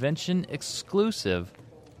year's convention-exclusive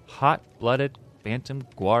Hot-Blooded Phantom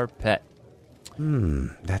Guar Pet.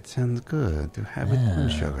 That sounds good to have it Moon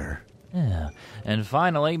Sugar. Yeah. And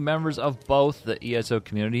finally, members of both the ESO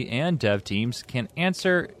community and dev teams can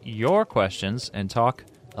answer your questions and talk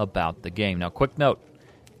about the game. Now, quick note.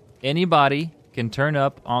 Anybody can turn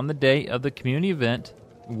up on the day of the community event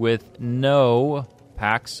with no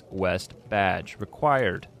PAX West badge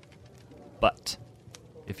required. But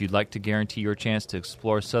if you'd like to guarantee your chance to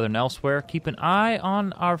explore Southern Elsewhere, keep an eye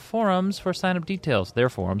on our forums for sign-up details. Their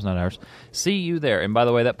forums, not ours. See you there. And by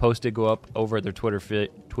the way, that post did go up over at their Twitter feed,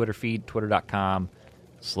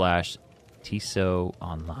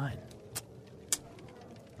 twitter.com/TSOonline.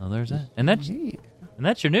 Well, there's that. And that's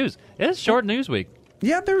your news. It's a short news week.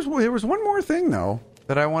 Yeah, there was one more thing, though,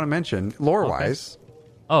 that I want to mention, lore-wise. Okay.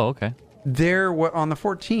 Oh, okay. There, on the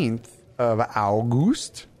 14th of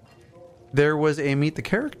August, there was a Meet the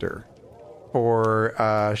Character for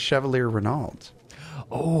Chevalier Renault.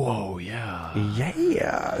 Oh, yeah.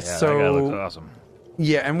 Yeah. So that guy looks awesome.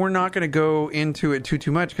 Yeah, and we're not going to go into it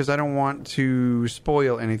too much because I don't want to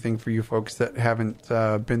spoil anything for you folks that haven't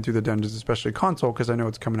been through the dungeons, especially console, because I know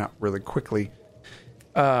it's coming out really quickly.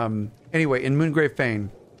 Anyway, in Moongrave Fane,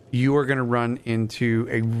 you are going to run into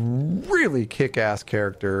a really kick-ass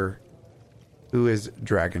character who is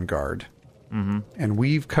Dragon Guard. Mm-hmm. And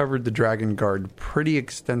we've covered the Dragon Guard pretty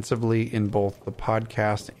extensively in both the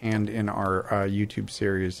podcast and in our YouTube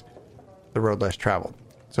series, The Road Less Traveled.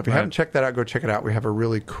 So if you haven't checked that out, go check it out. We have a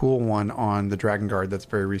really cool one on the Dragon Guard that's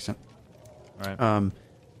very recent.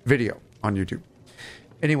 Video on YouTube.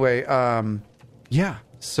 Anyway,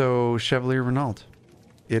 so Chevalier Renault.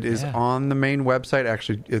 It is on the main website.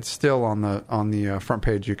 Actually, it's still on the front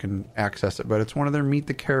page. You can access it, but it's one of their Meet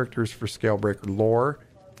the Characters for Scalebreaker lore,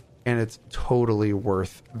 and it's totally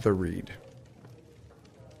worth the read.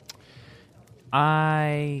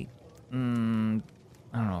 I don't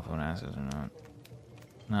know if I want to ask this or not.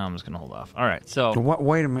 No, I'm just going to hold off. All right, so...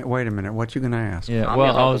 Wait a minute. What you going to ask? Yeah,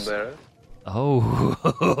 well, I was...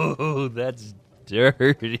 Oh, that's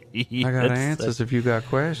dirty. I got answers if you got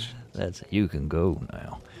questions. That's You Can Go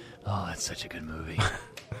Now. Oh, that's such a good movie.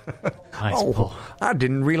 Nice pull. I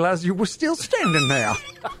didn't realize you were still standing there.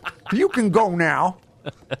 You can go now.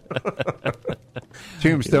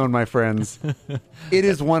 Tombstone, my friends. It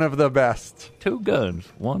is one of the best. 2 guns,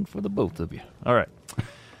 one for the both of you. All right.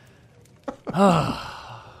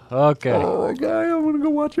 Okay. Oh, my God. I want to go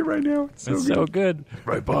watch it right now. It's So good.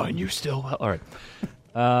 Right behind you still. All right.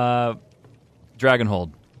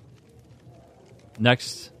 Dragonhold.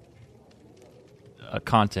 Next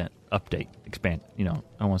content update, expand. I don't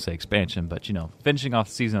want to say expansion, but finishing off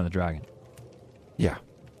the season of the Dragon. Yeah.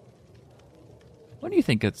 When do you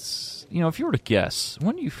think it's? If you were to guess,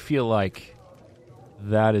 when do you feel like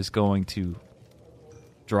that is going to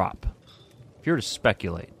drop? If you were to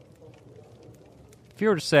speculate, if you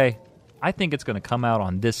were to say, I think it's going to come out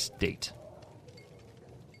on this date.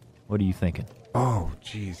 What are you thinking? Oh,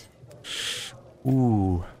 jeez.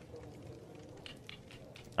 Ooh.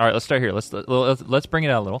 All right, let's start here. Let's bring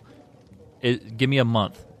it out a little. Give me a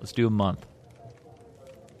month. Let's do a month.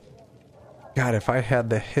 God, if I had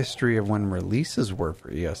the history of when releases were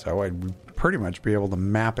for ESO, I'd pretty much be able to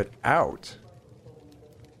map it out.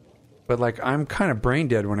 But I'm kind of brain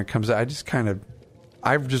dead when it comes out. I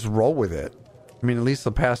just roll with it. I mean, at least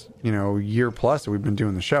the past, year plus that we've been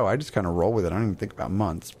doing the show, I just kind of roll with it. I don't even think about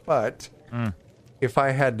months. But if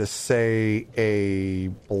I had to say a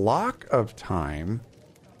block of time,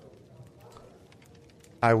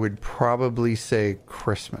 I would probably say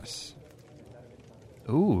Christmas.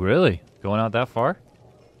 Ooh, really? Going out that far?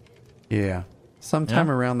 Yeah.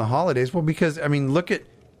 Sometime around the holidays. Well, because,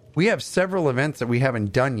 we have several events that we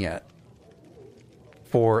haven't done yet.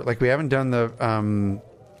 We haven't done anything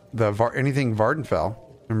Vardenfell.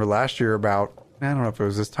 Remember last year I don't know if it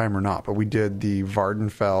was this time or not, but we did the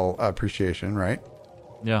Vardenfell appreciation, right?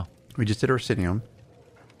 Yeah. We just did Orsinium.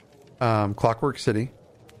 Clockwork City.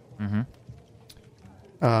 Mm-hmm.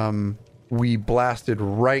 We blasted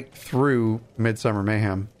right through Midsummer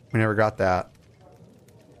Mayhem. We never got that.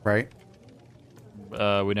 Right?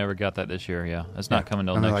 We never got that this year, yeah. It's not coming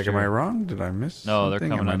till next year. Am I wrong? Did I miss No, something?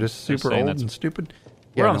 they're coming. Am I just super old and stupid?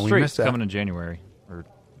 We're on the street. It's coming in January or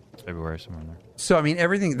February, somewhere in there. So,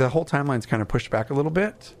 the whole timeline's kind of pushed back a little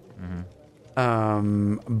bit.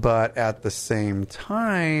 Mm-hmm. But at the same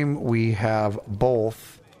time, we have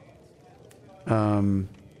both Hollowjack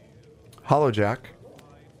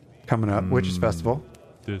coming up, Witches Festival.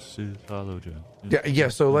 This is Hollowjack. Yeah.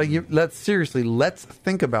 So, let's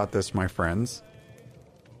think about this, my friends.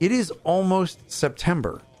 It is almost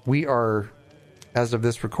September. We are, as of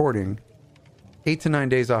this recording, 8 to 9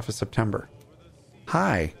 days off of September.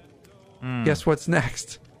 Hi. Guess what's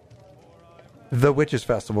next? The Witches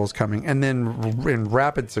Festival is coming. And then in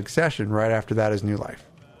rapid succession, right after that is New Life.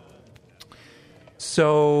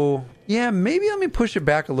 So, maybe let me push it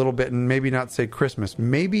back a little bit and maybe not say Christmas.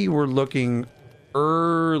 Maybe we're looking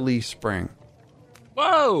early spring.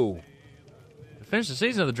 Whoa! Finish the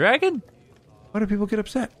season of the Dragon? Why do people get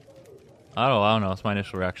upset? I don't know. It's my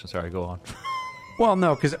initial reaction. Sorry, go on. Well,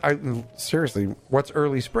 no, because seriously, what's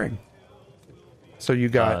early spring? So you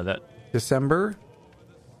got December,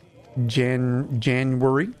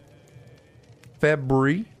 January,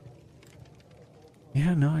 February.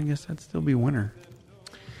 Yeah, no, I guess that'd still be winter.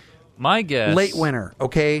 My guess... Late winter,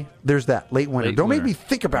 okay? There's that. Late winter. Don't make me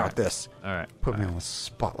think about this. All right. Put me on the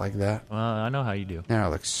spot like that. Well, I know how you do. Now I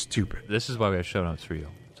look stupid. This is why we have show notes for you.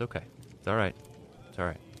 It's okay. It's all right. It's all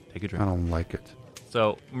right. Take a drink. I don't like it.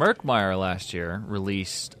 So, Murkmire last year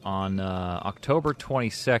released on October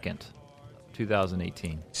 22nd,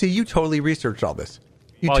 2018. See, you totally researched all this.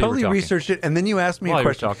 You While you were totally talking. researched it, and then you asked me While a you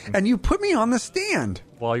were question. talking. And you put me on the stand.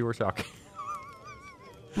 While you were talking.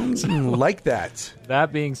 Like that.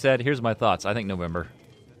 That being said, here's my thoughts. I think November.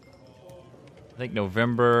 What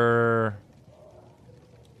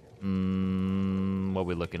are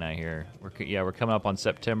we looking at here? We're coming up on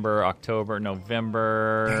September, October,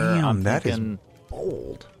 November. Damn, that is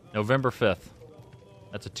bold. November 5th.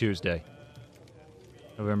 That's a Tuesday.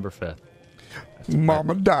 November 5th.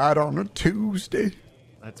 Mama died on a Tuesday.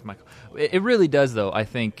 That's my... It really does, though. I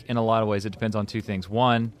think in a lot of ways it depends on two things.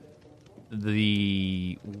 One,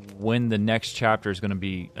 when the next chapter is going to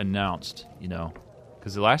be announced,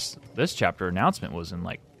 because this chapter announcement was in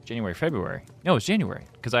January, February. No, it's January,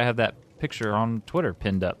 because I have that picture on Twitter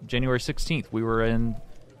pinned up. January 16th, we were in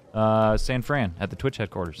San Fran at the Twitch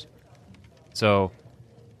headquarters. So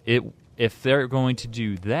if they're going to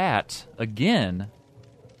do that again,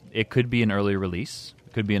 it could be an early release.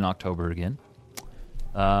 It could be in October again.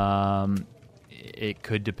 It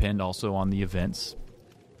could depend also on the events,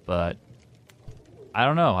 but I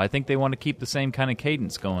don't know. I think they want to keep the same kind of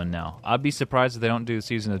cadence going now. I'd be surprised if they don't do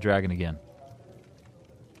Season of the Dragon again.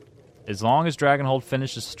 As long as Dragonhold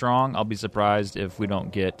finishes strong, I'll be surprised if we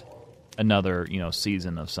don't get another,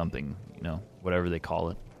 season of something, whatever they call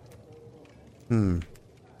it.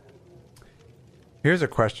 Here's a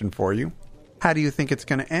question for you. How do you think it's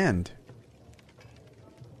going to end?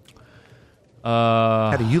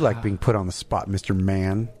 How do you like being put on the spot, Mr.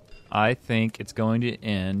 Man? I think it's going to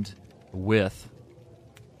end with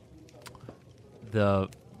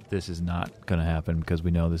this is not going to happen because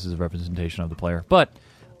we know this is a representation of the player. But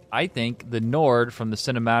I think the Nord from the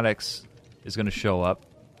cinematics is going to show up,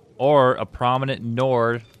 or a prominent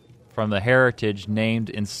Nord from the heritage named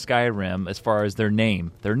in Skyrim as far as their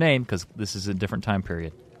name. Their name, because this is a different time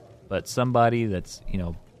period. But somebody that's,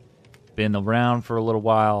 been around for a little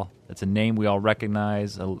while, that's a name we all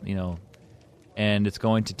recognize, and it's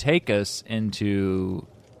going to take us into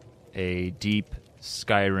a deep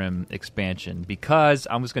Skyrim expansion because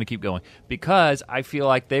I'm just going to keep going because I feel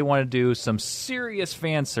like they want to do some serious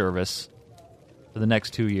fan service for the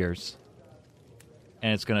next 2 years,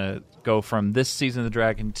 and it's going to go from this Season of the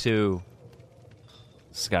Dragon to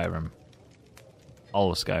Skyrim,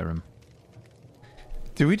 all of Skyrim.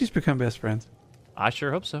 Do we just become best friends? I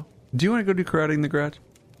sure hope so. Do you want to go do karate in the garage?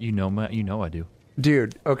 You know I do.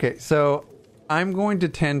 Dude, okay, so I'm going to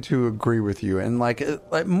tend to agree with you. And like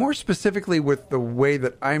more specifically with the way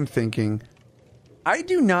that I'm thinking, I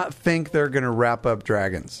do not think they're going to wrap up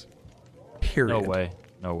Dragons. Period.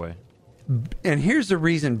 No way. And here's the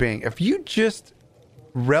reason being. If you just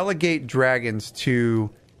relegate Dragons to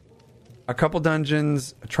a couple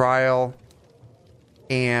dungeons, a trial,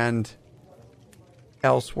 and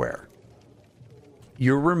elsewhere,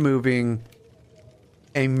 you're removing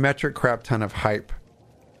a metric crap ton of hype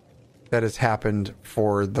that has happened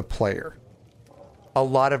for the player. A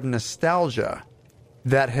lot of nostalgia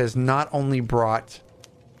that has not only brought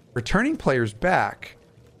returning players back,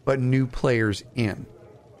 but new players in.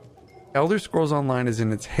 Elder Scrolls Online is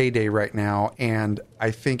in its heyday right now, and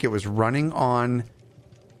I think it was running on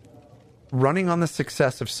the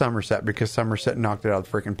success of Somerset because Somerset knocked it out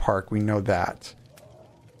of the freaking park. We know that.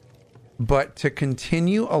 But to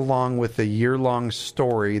continue along with the year-long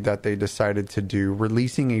story that they decided to do,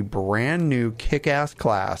 releasing a brand new kick-ass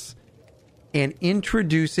class and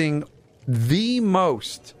introducing the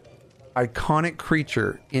most iconic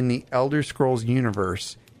creature in the Elder Scrolls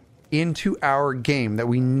universe into our game that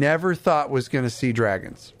we never thought was going to see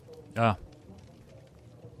dragons. I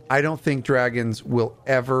don't think dragons will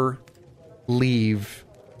ever leave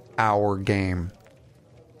our game.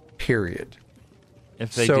 Period.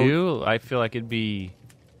 If they do, I feel like it'd be...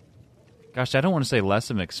 Gosh, I don't want to say less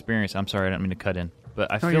of an experience. I'm sorry, I don't mean to cut in.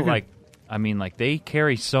 But I feel like, they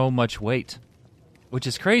carry so much weight. Which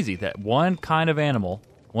is crazy that one kind of animal,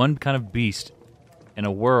 one kind of beast in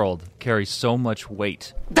a world carries so much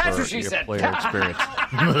weight. That's what she said. Player experience.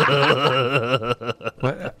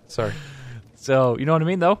 What? Sorry. So, you know what I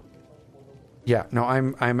mean, though? Yeah, no,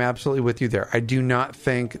 I'm absolutely with you there. I do not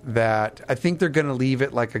think that... I think they're going to leave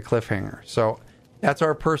it like a cliffhanger. So... That's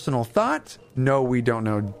our personal thought. No, we don't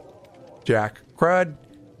know Jack Crud.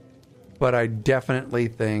 But I definitely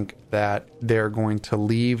think that they're going to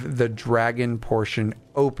leave the dragon portion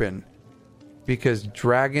open. Because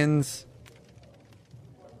dragons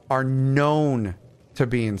are known to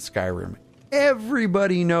be in Skyrim.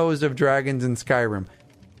 Everybody knows of dragons in Skyrim.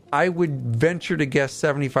 I would venture to guess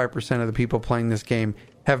 75% of the people playing this game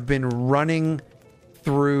have been running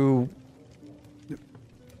through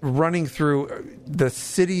the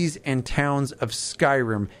cities and towns of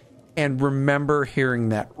Skyrim and remember hearing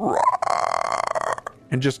that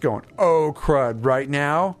and just going, oh crud, right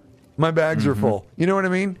now my bags are full. You know what I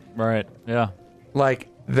mean? Right, yeah. Like,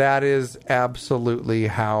 that is absolutely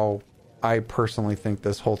how I personally think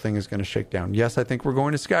this whole thing is going to shake down. Yes, I think we're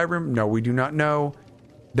going to Skyrim. No, we do not know.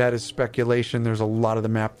 That is speculation. There's a lot of the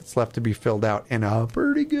map that's left to be filled out, and a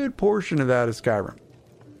pretty good portion of that is Skyrim.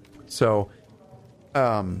 So,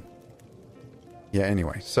 yeah,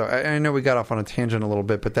 anyway. So I know we got off on a tangent a little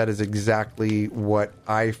bit, but that is exactly what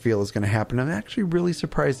I feel is going to happen. I'm actually really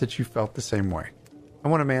surprised that you felt the same way. I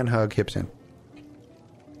want a man hug, hips in.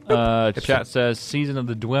 Chat says Season of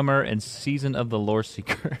the Dwemer and Season of the Lore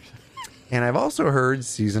Seeker. And I've also heard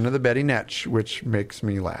Season of the Betty Netch, which makes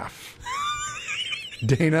me laugh.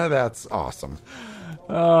 Dana, that's awesome.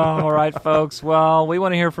 All right, folks. Well, we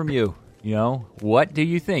want to hear from you. You know, what do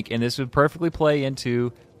you think? And this would perfectly play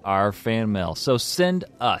into our fan mail. So send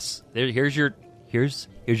us. Here's your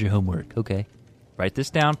homework. Okay, write this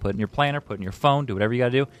down. Put it in your planner. Put it in your phone. Do whatever you got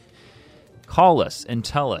to do. Call us and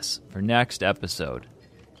tell us for next episode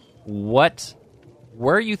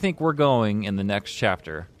where you think we're going in the next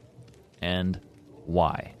chapter and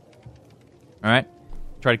why. All right.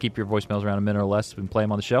 Try to keep your voicemails around a minute or less so we can play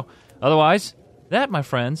them on the show. Otherwise, that, my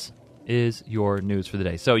friends, is your news for the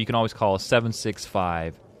day. So you can always call us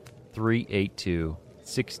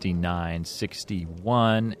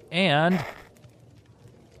 765-382-6961. And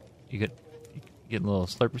you get a little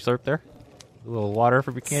slurpy slurp there? A little water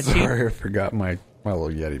from your canteen? Sorry, I forgot my little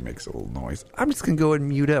Yeti makes a little noise. I'm just going to go ahead and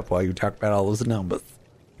mute up while you talk about all those numbers.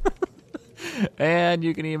 And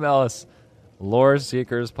you can email us,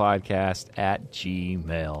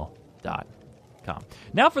 loreseekerspodcast@gmail.com.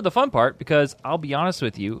 Now for the fun part, because I'll be honest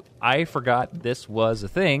with you, I forgot this was a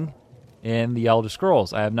thing in the Elder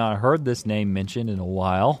Scrolls. I have not heard this name mentioned in a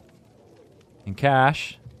while. And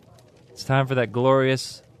Cash, it's time for that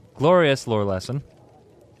glorious lore lesson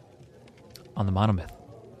on the monomyth.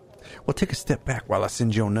 Well, take a step back while I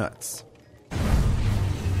send your nuts.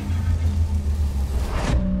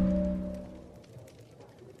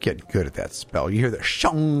 Getting good at that spell. You hear the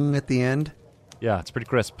shong at the end? Yeah, it's pretty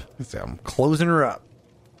crisp. So I'm closing her up.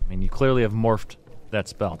 I mean, you clearly have morphed that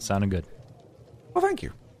spell. It sounded good. Well, thank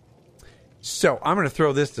you. So I'm going to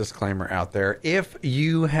throw this disclaimer out there. If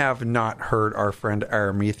you have not heard our friend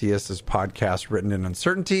Aramethius' podcast, Written in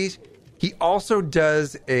Uncertainties, he also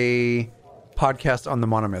does a podcast on the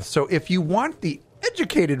monomyth. So if you want the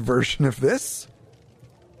educated version of this,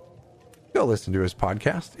 go listen to his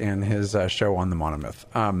podcast and his show on the monomyth.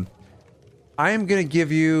 I am going to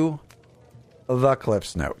give you the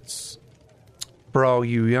Cliff's Notes. For all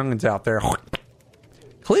you youngins out there,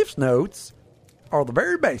 Cliff's Notes are the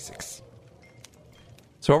very basics.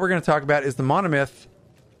 So what we're going to talk about is the monomyth.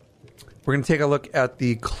 We're going to take a look at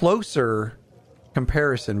the closer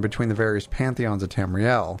comparison between the various pantheons of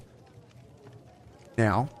Tamriel.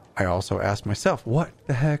 Now, I also asked myself, what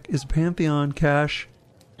the heck is a pantheon, Cash?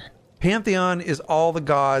 Pantheon is all the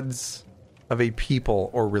gods of a people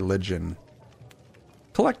or religion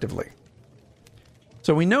collectively.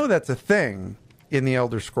 So we know that's a thing in the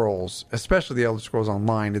Elder Scrolls, especially the Elder Scrolls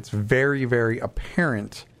Online. It's very, very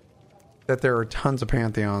apparent that there are tons of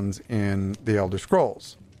pantheons in the Elder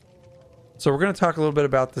Scrolls. So we're going to talk a little bit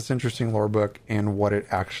about this interesting lore book and what it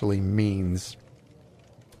actually means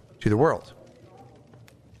to the world.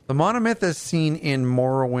 The monomyth, as seen in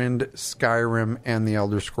Morrowind, Skyrim, and the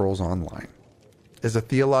Elder Scrolls Online, is a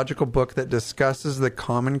theological book that discusses the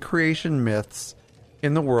common creation myths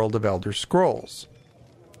in the world of Elder Scrolls.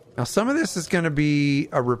 Now, some of this is going to be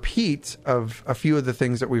a repeat of a few of the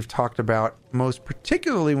things that we've talked about, most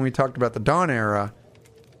particularly when we talked about the Dawn era,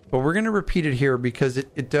 but we're going to repeat it here because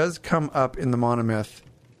it does come up in the monomyth,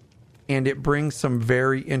 and it brings some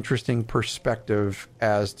very interesting perspective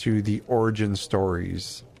as to the origin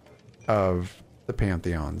stories of the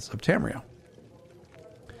pantheons of Tamriel.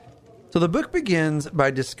 So the book begins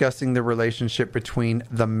by discussing the relationship between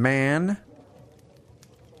the man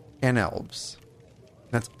and elves.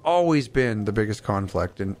 That's always been the biggest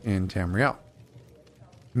conflict in Tamriel.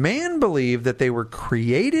 Man believed that they were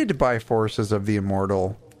created by forces of the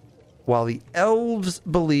immortal, while the elves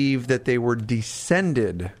believed that they were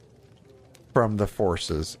descended from the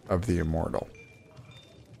forces of the immortal.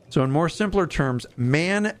 So in more simpler terms,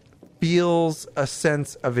 man feels a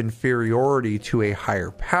sense of inferiority to a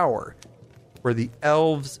higher power, where the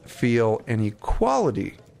elves feel an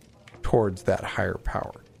equality towards that higher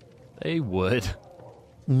power. They would.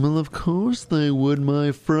 Well, of course they would,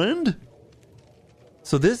 my friend.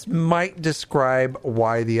 So this might describe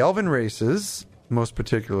why the elven races, most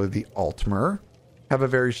particularly the Altmer, have a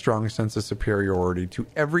very strong sense of superiority to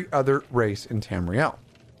every other race in Tamriel.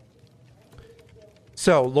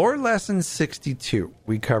 So, Lore Lesson 62,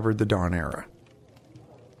 we covered the Dawn Era.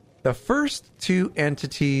 The first two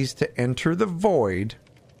entities to enter the Void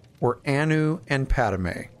were Anu and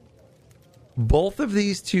Padme. Both of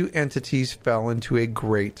these two entities fell into a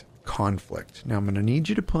great conflict. Now, I'm going to need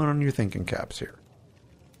you to put on your thinking caps here.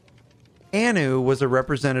 Anu was a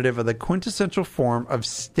representative of the quintessential form of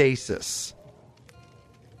stasis.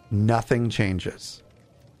 Nothing changes.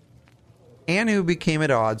 Anu became at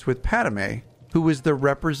odds with Padme, who was the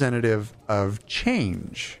representative of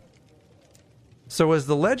change. So as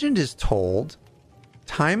the legend is told,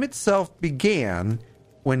 time itself began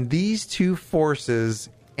when these two forces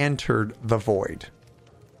entered the Void.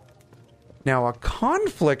 Now, a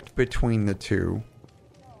conflict between the two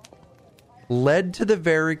led to the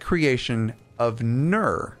very creation of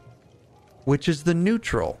Nur, which is the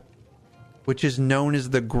neutral, which is known as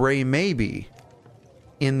the Grey Maybe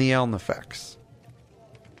in the Elnifex.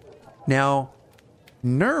 Now,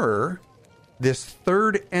 Nur, this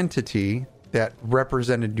third entity that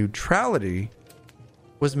represented neutrality,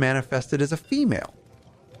 was manifested as a female,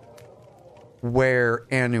 where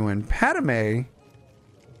Anu and Padme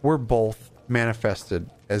were both manifested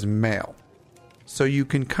as male. So you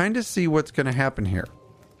can kind of see what's going to happen here.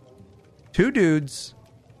 2 dudes,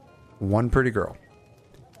 1 pretty girl.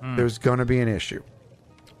 There's going to be an issue.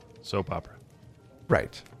 Soap opera.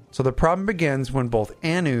 Right. So the problem begins when both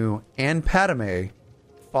Anu and Padme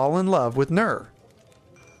fall in love with Nur.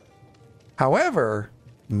 However,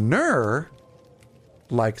 Nur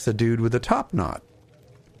likes a dude with a top knot.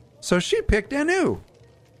 So she picked Anu.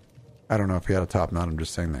 I don't know if he had a top knot. I'm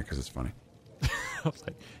just saying that because it's funny. I was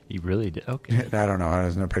like, he really did. Okay. I don't know.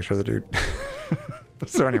 There's no picture of the dude.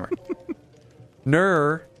 So anyway.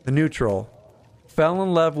 Nur, the neutral, fell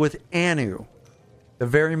in love with Anu, the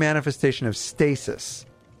very manifestation of stasis.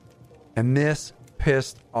 And this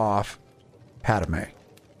pissed off Padme.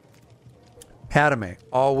 Padme,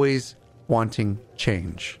 always wanting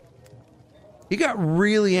change. He got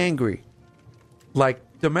really angry, like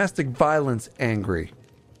domestic violence angry.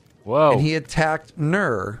 Whoa. And he attacked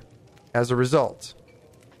Nur as a result.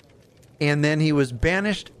 And then he was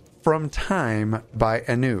banished from time by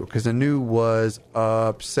Anu, because Anu was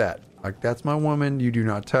upset. Like, that's my woman, you do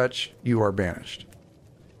not touch, you are banished.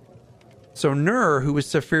 So Nur, who was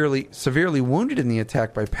severely wounded in the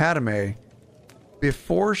attack by Padme,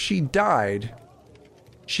 before she died,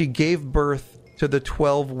 she gave birth to the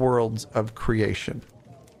 12 worlds of creation.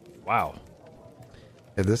 Wow.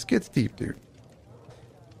 Yeah, this gets deep, dude.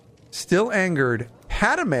 Still angered,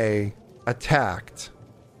 Padme attacked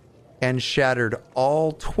and shattered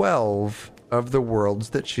all 12 of the worlds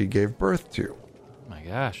that she gave birth to. Oh my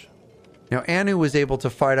gosh. Now, Anu was able to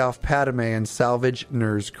fight off Padme and salvage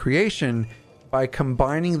Nur's creation by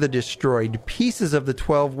combining the destroyed pieces of the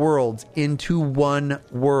 12 worlds into one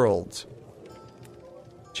world.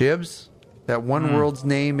 Jibs, that one world's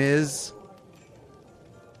name is...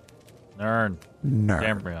 Nern. Nern.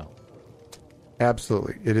 Tamriel.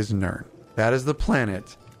 Absolutely. It is Nern. That is the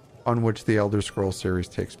planet on which the Elder Scrolls series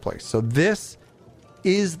takes place. So this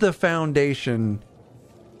is the foundation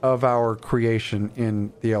of our creation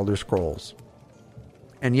in the Elder Scrolls.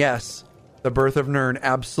 And yes, the birth of Nern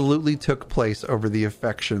absolutely took place over the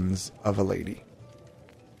affections of a lady.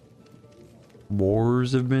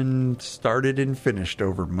 Wars have been started and finished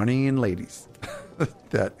over money and ladies.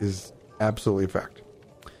 That is absolutely a fact.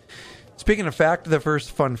 Speaking of fact, the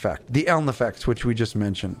first fun fact, the Elnifex, which we just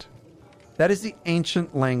mentioned. That is the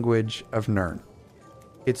ancient language of Nern.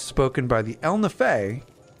 It's spoken by the Elnifey,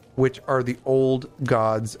 which are the old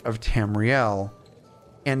gods of Tamriel,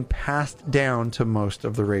 and passed down to most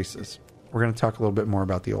of the races. We're going to talk a little bit more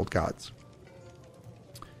about the old gods.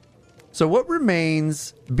 So what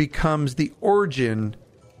remains becomes the origin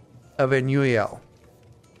of Enuiel,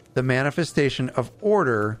 the manifestation of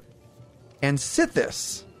order, and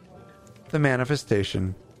Sithis, the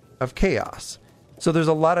manifestation of chaos. So there's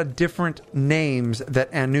a lot of different names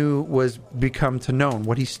that Anu was become to known.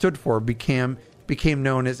 What he stood for became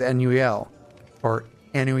known as Enuiel, or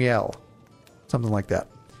Enuiel, something like that,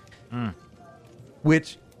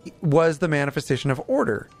 which was the manifestation of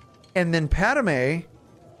order. And then Padme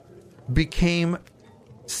became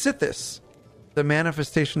Sithis, the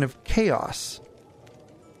manifestation of chaos.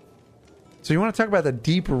 So you want to talk about the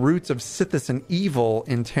deep roots of Sithis and evil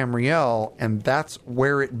in Tamriel, and that's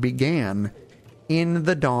where it began. In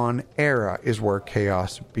the Dawn era is where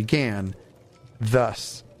chaos began,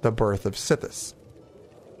 thus the birth of Sithis.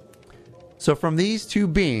 So from these two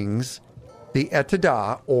beings, the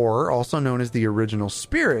Etida, or also known as the original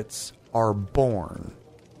spirits, are born.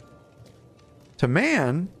 To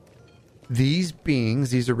man, these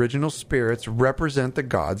beings, these original spirits, represent the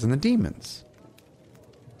gods and the demons.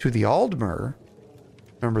 To the Aldmer,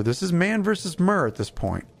 remember this is man versus Mer at this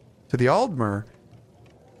point. To the Aldmer,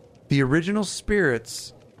 the original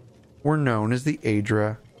spirits were known as the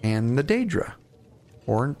Aedra and the Daedra,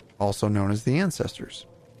 or also known as the ancestors.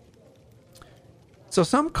 So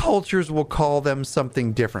some cultures will call them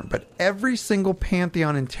something different, but every single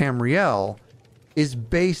pantheon in Tamriel is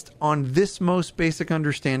based on this most basic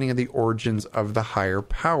understanding of the origins of the higher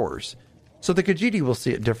powers. So the Khajiit will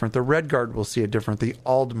see it different, the Redguard will see it different, the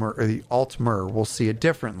Aldmer or the Altmer will see it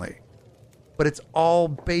differently. But it's all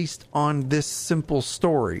based on this simple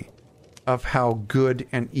story of how good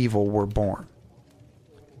and evil were born.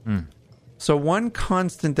 So one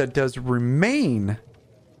constant that does remain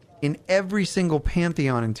in every single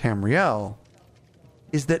pantheon in Tamriel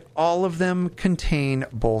is that all of them contain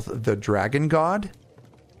both the dragon god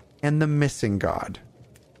and the missing god.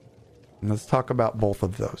 And let's talk about both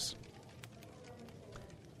of those.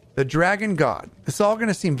 The dragon god. It's all going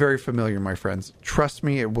to seem very familiar, my friends. Trust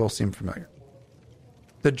me, it will seem familiar.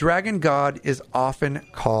 The dragon god is often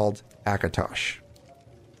called Akatosh.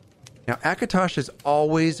 Now, Akatosh is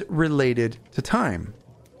always related to time.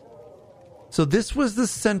 So this was the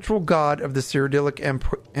central god of the Cyrodiilic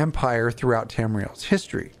Empire throughout Tamriel's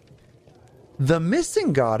history. The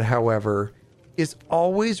missing god, however, is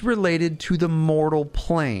always related to the mortal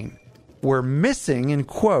plane, where missing, in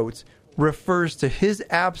quotes, refers to his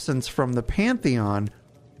absence from the pantheon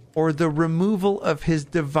or the removal of his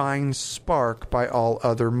divine spark by all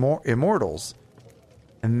other immortals.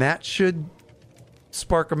 And that should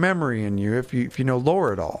spark a memory in you if you know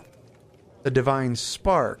lore at all. The divine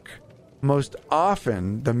spark. Most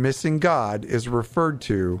often, the missing god is referred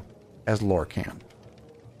to as Lorkhan.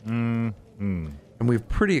 And we've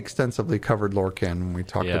pretty extensively covered Lorkhan when we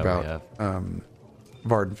talked about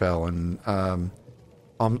Vardenfell and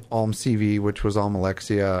Almsivi, which was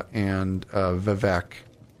Almalexia, and Vivek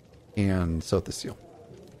and Sothisil.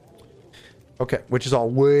 Okay, which is all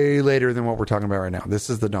way later than what we're talking about right now. This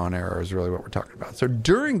is the Dawn Era is really what we're talking about. So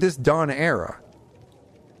during this Dawn Era,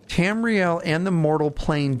 Tamriel and the mortal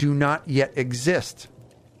plane do not yet exist.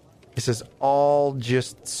 This is all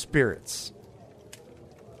just spirits.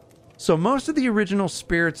 So most of the original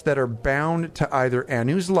spirits that are bound to either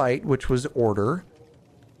Anu's light, which was order,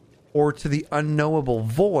 or to the unknowable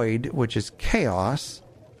void, which is chaos,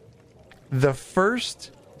 the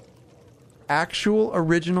first actual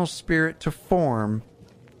original spirit to form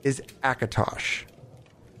is Akatosh,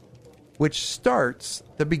 which starts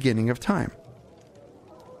the beginning of time.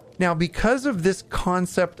 Now, because of this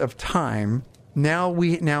concept of time, now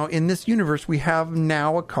in this universe we have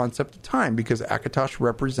now a concept of time because Akatosh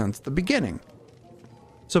represents the beginning.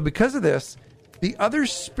 So because of this, the other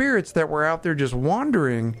spirits that were out there just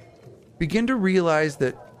wandering begin to realize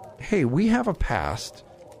that, hey, we have a past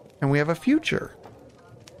and we have a future.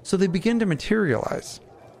 So they begin to materialize.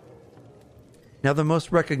 Now, the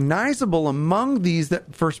most recognizable among these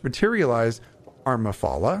that first materialize are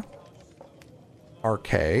Mephala,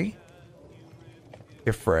 Arkay,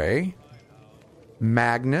 Ifray,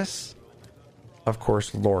 Magnus, of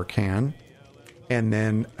course, Lorkhan, and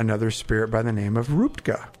then another spirit by the name of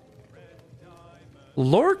Ruptka.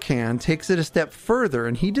 Lorkhan takes it a step further,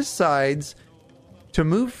 and he decides to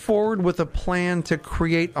move forward with a plan to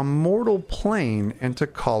create a mortal plane and to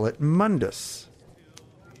call it Mundus.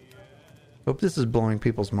 Hope this is blowing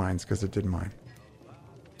people's minds because it did mine.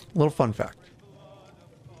 A little fun fact.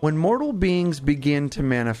 When mortal beings begin to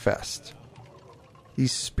manifest,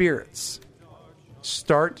 these spirits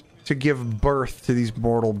start to give birth to these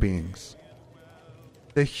mortal beings.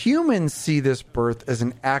 The humans see this birth as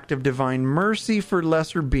an act of divine mercy for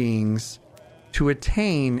lesser beings to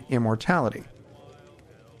attain immortality.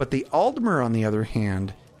 But the Aldmer, on the other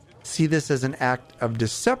hand, see this as an act of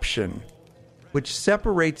deception, which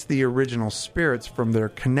separates the original spirits from their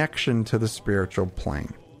connection to the spiritual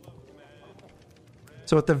plane.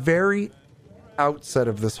 So at the very outset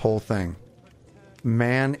of this whole thing,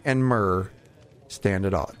 man and Mer stand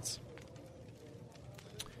at odds.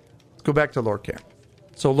 Let's go back to Lorkhan.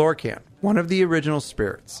 So Lorkhan, one of the original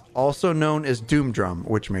spirits, also known as Doomdrum,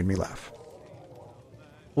 which made me laugh,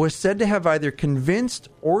 was said to have either convinced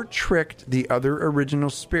or tricked the other original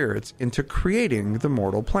spirits into creating the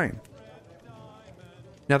mortal plane.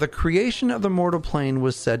 Now, the creation of the mortal plane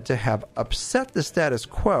was said to have upset the status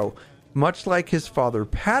quo, much like his father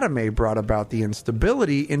Padme brought about the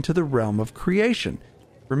instability into the realm of creation.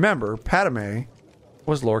 Remember, Padme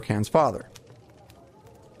was Lorkhan's father,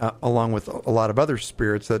 along with a lot of other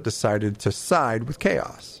spirits that decided to side with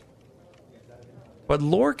chaos. But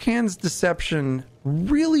Lorkhan's deception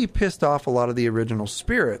really pissed off a lot of the original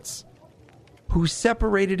spirits, who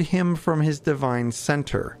separated him from his divine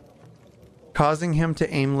center, causing him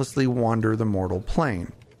to aimlessly wander the mortal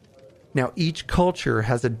plane. Now, each culture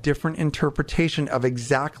has a different interpretation of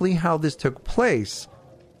exactly how this took place,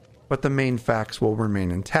 but the main facts will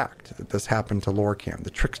remain intact, that this happened to Lorkhan, the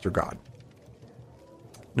trickster god.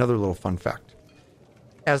 Another little fun fact.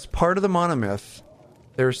 As part of the monomyth,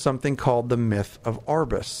 there's something called the myth of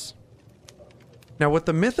Arbus. Now, what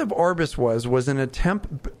the myth of Arbus was an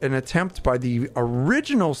attempt by the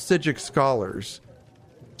original Psijic scholars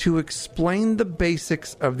to explain the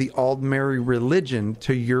basics of the Aldmeri religion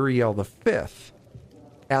to Uriel V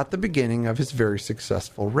at the beginning of his very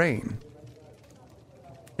successful reign.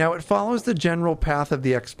 Now, it follows the general path of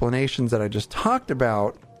the explanations that I just talked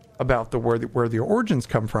about where the origins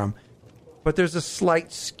come from, but there's a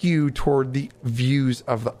slight skew toward the views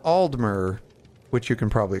of the Aldmer, which you can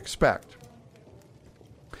probably expect.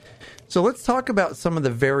 So let's talk about some of the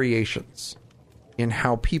variations in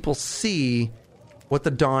how people see what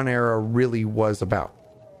the Dawn Era really was about.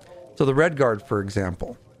 So the Red Guard, for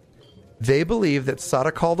example, they believe that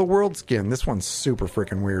Sadakal the Worldskin, this one's super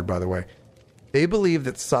freaking weird, by the way. They believe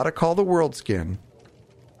that Sadakal the Worldskin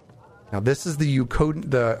Now, this is the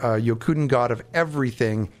Yokuden god of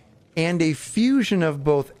everything, and a fusion of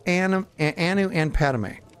both Anu and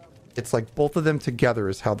Padme. It's like both of them together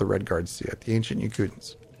is how the Red Guards see it, the ancient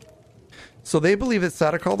Yokudens. So they believe that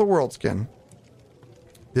Sadakal the Worldskin,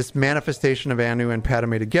 this manifestation of Anu and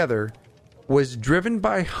Padme together, was driven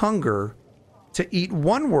by hunger to eat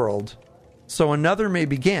one world so another may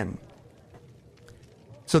begin.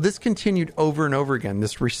 So this continued over and over again,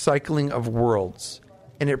 this recycling of worlds,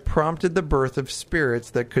 and it prompted the birth of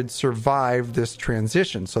spirits that could survive this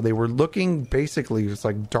transition. So they were looking, basically, it's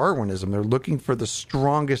like Darwinism, they're looking for the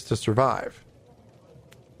strongest to survive.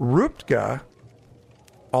 Ruptka,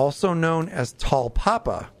 also known as Tall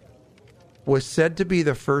Papa, was said to be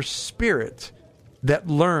the first spirit that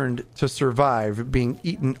learned to survive being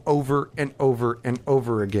eaten over and over and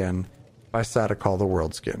over again by Sadakal the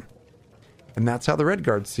Worldskin. And that's how the Red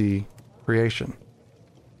Guards see creation.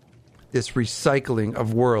 This recycling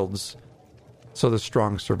of worlds so the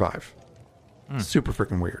strong survive. Super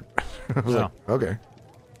freaking weird. I was like, okay.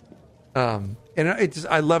 And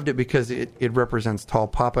I loved it because it represents Tall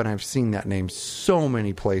Papa, and I've seen that name so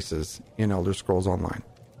many places in Elder Scrolls Online.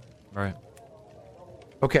 Right.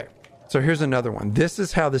 Okay, so here's another one. This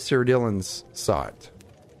is how the Cyrodiilans saw it.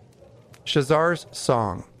 Shazar's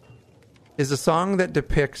Song is a song that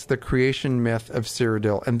depicts the creation myth of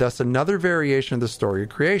Cyrodiil, and thus another variation of the story of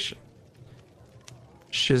creation.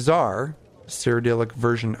 Shazar, Cyrodiilic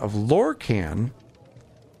version of Lorcan,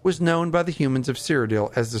 was known by the humans of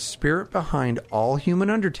Cyrodiil as the spirit behind all human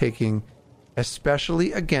undertaking,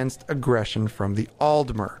 especially against aggression from the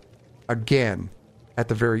Aldmer. Again, at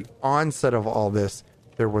the very onset of all this,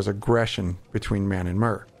 there was aggression between man and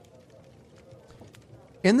Mer.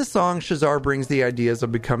 In the song, Shazar brings the ideas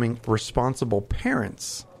of becoming responsible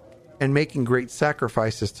parents and making great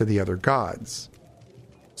sacrifices to the other gods.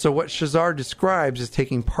 So what Shazar describes is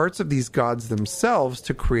taking parts of these gods themselves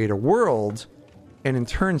to create a world, and in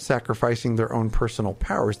turn sacrificing their own personal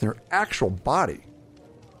powers, their actual body.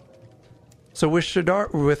 So with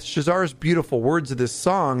Shazar's beautiful words of this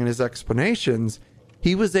song and his explanations,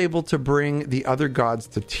 he was able to bring the other gods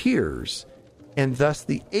to tears, and thus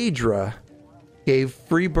the Aedra gave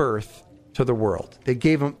free birth to the world. They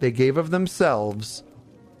gave of themselves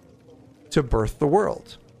to birth the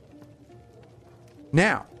world.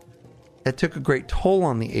 Now, that took a great toll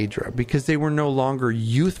on the Aedra because they were no longer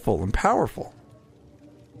youthful and powerful.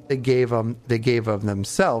 They gave of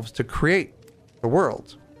themselves to create the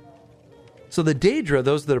world. So the Daedra,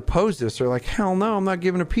 those that oppose this, are like, hell no, I'm not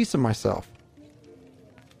giving a piece of myself.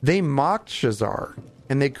 They mocked Shazar,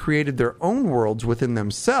 and they created their own worlds within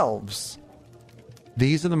themselves.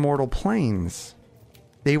 These are the mortal planes.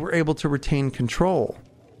 They were able to retain control.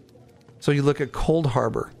 So you look at Cold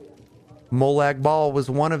Harbor. Molag Bal was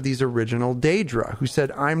one of these original Daedra who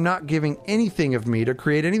said, I'm not giving anything of me to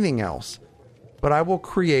create anything else, but I will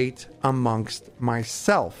create amongst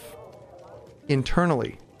myself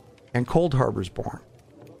internally. And Cold Harbor's born.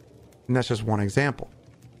 And that's just one example.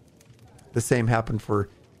 The same happened for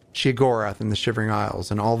Sheogorath and the Shivering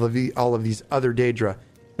Isles and all of these other Daedra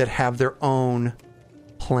that have their own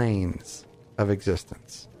planes of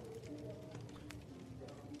existence.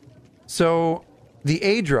 So the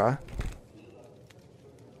Aedra,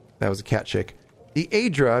 that was a cat shake, the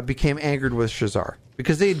Aedra became angered with Shazar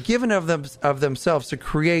because they had given of themselves to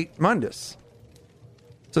create Mundus.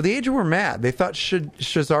 So the Aedra were mad. They thought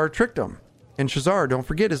Shazar tricked them. And Shazar, don't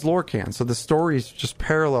forget, is Lorcan. So the stories just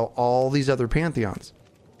parallel all these other pantheons.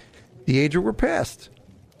 The Aedra were pissed.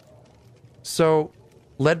 So,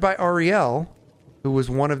 led by Ariel, who was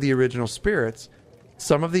one of the original spirits,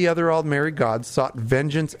 some of the other Aldmeri gods sought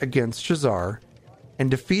vengeance against Shazar and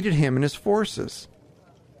defeated him and his forces.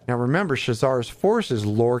 Now remember, Shazar's forces,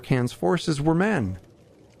 Lorcan's forces, were men.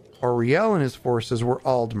 Ariel and his forces were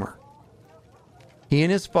Aldmer. He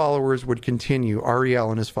and his followers would continue, Ariel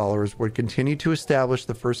and his followers would continue to establish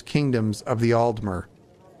the first kingdoms of the Aldmer,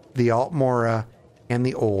 the Altmora, and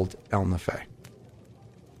the old Elnafey.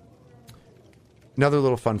 Another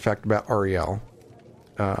little fun fact about Ariel.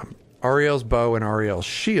 Ariel's bow and Ariel's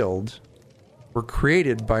shield were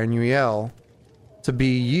created by Nuiel to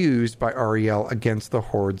be used by Ariel against the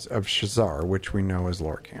hordes of Shazar, which we know as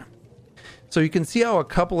Lorcan. So you can see how a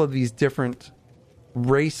couple of these different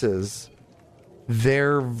races,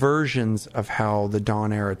 their versions of how the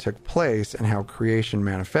Dawn Era took place and how creation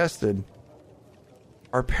manifested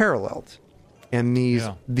are paralleled. And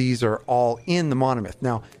these are all in the monomyth.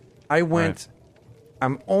 Now,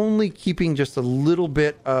 I'm only keeping just a little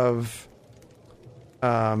bit of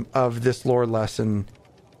this lore lesson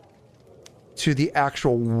to the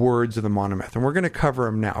actual words of the monomyth. And we're going to cover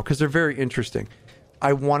them now because they're very interesting.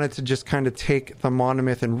 I wanted to just kind of take the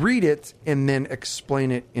monomyth and read it and then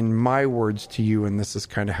explain it in my words to you. And this is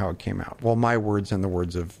kind of how it came out. Well, my words and the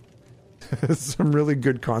words of some really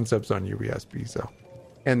good concepts on UESP, so,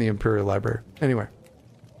 and the Imperial Library. Anyway,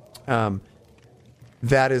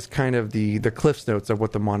 that is kind of the Cliff's Notes of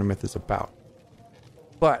what the monomyth is about.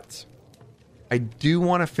 But I do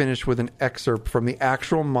want to finish with an excerpt from the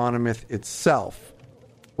actual monomyth itself,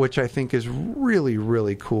 which I think is really,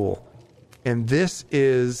 really cool. And this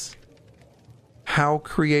is how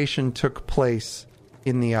creation took place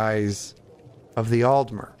in the eyes of the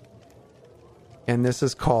Aldmer. And this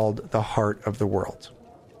is called The Heart of the World.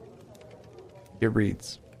 It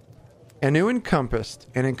reads, Anu encompassed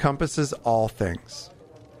and encompasses all things.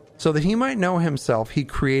 So that he might know himself, he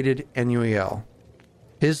created Enuiel,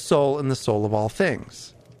 his soul and the soul of all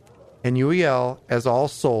things. Enuiel, as all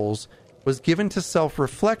souls, was given to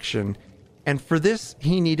self-reflection, and for this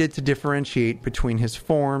he needed to differentiate between his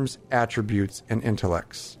forms, attributes, and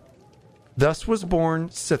intellects. Thus was born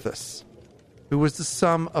Sithis, who was the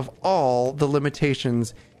sum of all the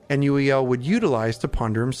limitations Enuiel would utilize to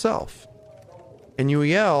ponder himself.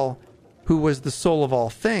 Enuiel, who was the soul of all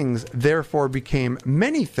things, therefore became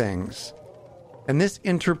many things, and this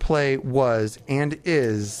interplay was and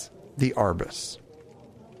is the Arbus.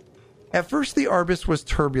 At first, the Arbus was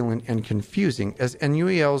turbulent and confusing, as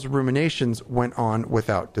Enuiel's ruminations went on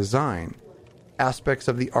without design. Aspects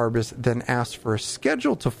of the Arbus then asked for a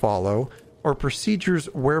schedule to follow, or procedures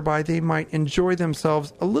whereby they might enjoy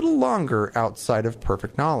themselves a little longer outside of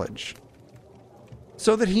perfect knowledge.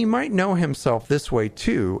 So that he might know himself this way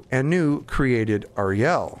too, Anu created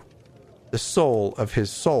Ariel, the soul of his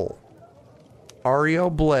soul. Ariel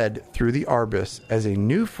bled through the Arbus as a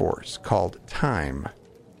new force called time.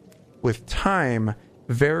 With time,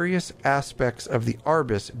 various aspects of the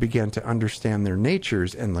Arbus began to understand their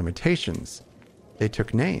natures and limitations. They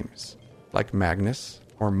took names, like Magnus,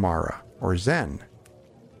 or Mara, or Zen.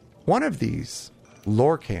 One of these,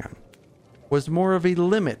 Lorcan, was more of a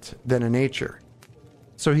limit than a nature,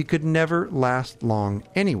 so he could never last long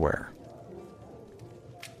anywhere.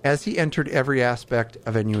 As he entered every aspect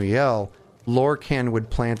of Enuiel, Lorcan would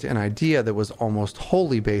plant an idea that was almost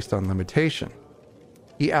wholly based on limitation.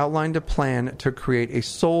 He outlined a plan to create a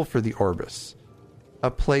soul for the Orbis,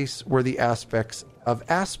 a place where the aspects of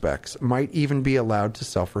aspects might even be allowed to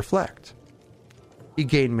self-reflect. He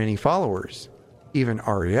gained many followers, even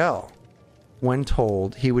Ariel, when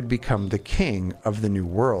told he would become the king of the New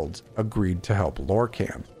World, agreed to help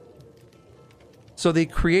Lorcan. So they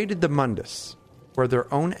created the Mundus, where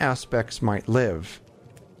their own aspects might live,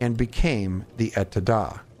 and became the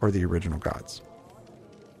Ettada, or the original gods,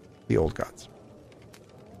 the old gods.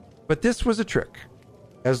 But this was a trick.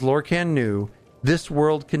 As Lorcan knew, this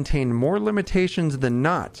world contained more limitations than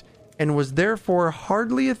not, and was therefore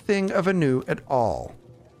hardly a thing of Anu at all.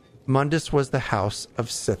 Mundus was the house of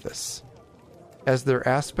Sithis. As their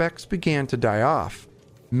aspects began to die off,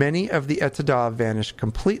 many of the Ettada vanished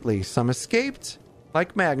completely. Some escaped,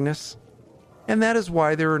 like Magnus, and that is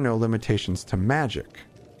why there are no limitations to magic.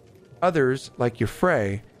 Others, like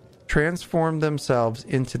Euphrae, transformed themselves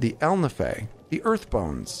into the Elnaphe, the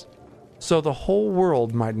Earthbones, so the whole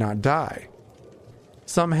world might not die.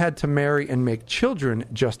 Some had to marry and make children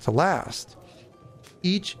just to last.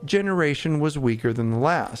 Each generation was weaker than the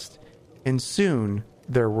last, and soon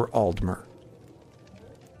there were Aldmer.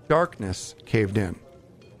 Darkness caved in.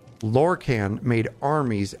 Lorcan made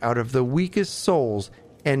armies out of the weakest souls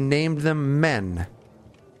and named them men,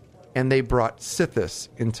 and they brought Sithis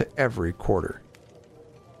into every quarter.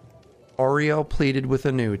 Ariel pleaded with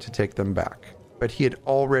Anu to take them back, but he had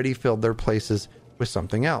already filled their places with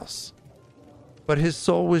something else. But his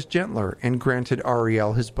soul was gentler and granted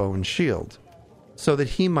Ariel his bow and shield, so that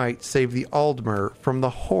he might save the Aldmer from the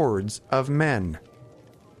hordes of men.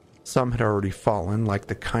 Some had already fallen, like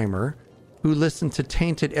the Chimer, who listened to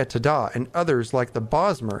tainted Ettada, and others, like the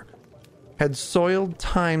Bosmer, had soiled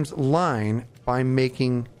Time's line by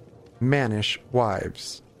making mannish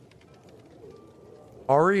wives.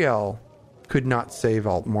 Ariel could not save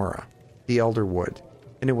Altmora, the Elder would,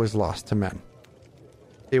 and it was lost to men.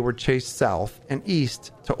 They were chased south and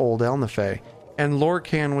east to Old Elnaphe, and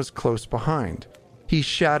Lorcan was close behind. He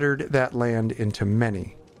shattered that land into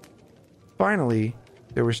many. Finally,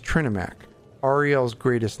 there was Trinimac, Ariel's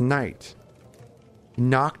greatest knight. He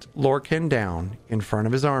knocked Lorcan down in front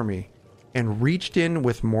of his army and reached in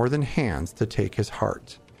with more than hands to take his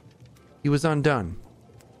heart. He was undone.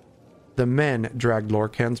 The men dragged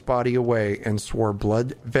Lorcan's body away and swore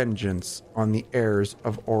blood vengeance on the heirs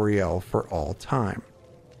of Auriel for all time.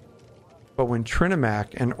 But when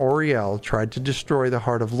Trinimac and Auriel tried to destroy the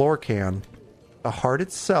heart of Lorcan, the heart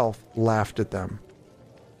itself laughed at them.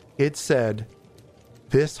 It said,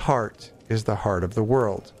 "This heart is the heart of the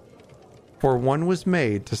world, for one was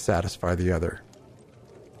made to satisfy the other."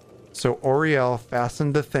 So Oriel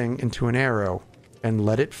fastened the thing into an arrow and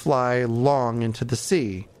let it fly long into the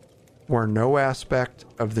sea, where no aspect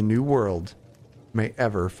of the new world may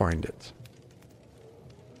ever find it.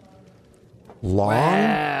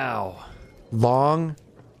 Long,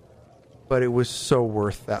 but it was so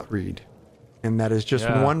worth that read. And that is just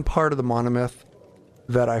one part of the monomyth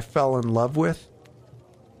that I fell in love with,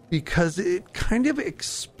 because it kind of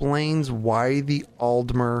explains why the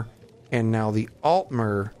Aldmer and now the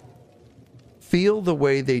Altmer feel the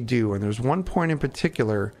way they do. And there's one point in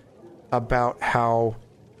particular about how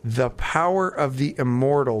the power of the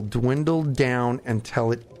immortal dwindled down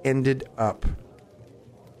until it ended up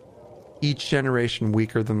each generation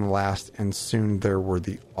weaker than the last, and soon there were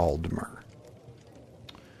the Aldmer.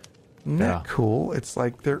 Isn't that cool? It's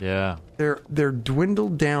like they're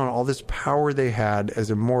dwindled down. All this power they had as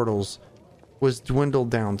immortals was dwindled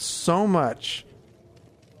down so much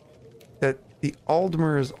that the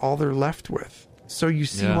Aldmer is all they're left with. So you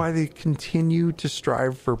see why they continue to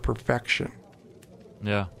strive for perfection.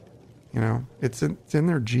 Yeah. You know, it's in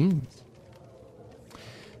their genes.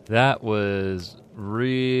 That was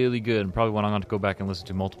really good, and probably one I'm going to go back and listen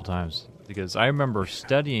to multiple times, because I remember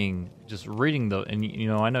studying, just reading and you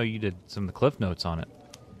know, I know you did some of the cliff notes on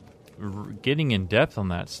it. Getting in depth on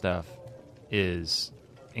that stuff is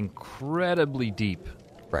incredibly deep.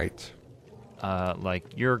 Right. Like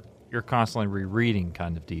you're constantly rereading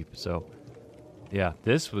kind of deep. So yeah,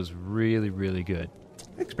 this was really, really good.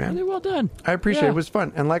 Thanks, man. Really well done. I appreciate it. It was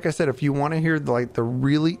fun. And like I said, if you want to hear the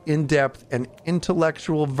really in-depth and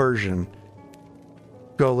intellectual version,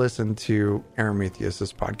 go listen to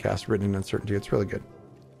Aramithius' podcast, Written in Uncertainty. It's really good.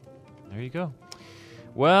 There you go.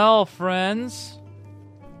 Well, friends,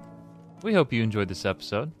 we hope you enjoyed this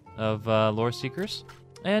episode of Lore Seekers.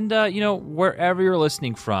 And, you know, wherever you're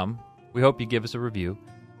listening from, we hope you give us a review.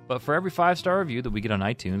 But for every 5-star review that we get on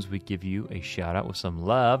iTunes, we give you a shout-out with some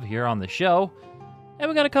love here on the show. And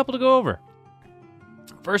we got a couple to go over.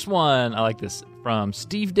 First one, I like this, from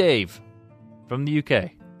Steve Dave from the UK.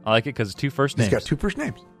 I like it because it's 2 first names. He's got 2 first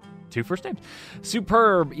names. 2 first names.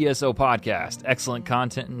 Superb ESO podcast. Excellent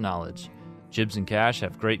content and knowledge. Jibs and Cash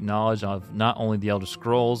have great knowledge of not only the Elder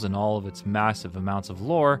Scrolls and all of its massive amounts of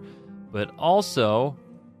lore, but also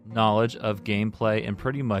knowledge of gameplay and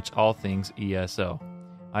pretty much all things ESO.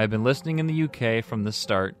 I have been listening in the UK from the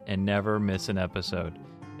start and never miss an episode.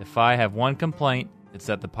 If I have one complaint, it's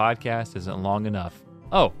that the podcast isn't long enough.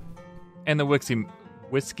 Oh, and the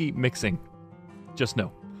whiskey mixing. Just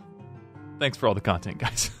know. Thanks for all the content,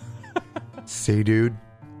 guys. See, dude.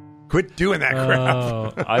 Quit doing that crap.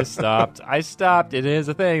 Oh, I stopped. It is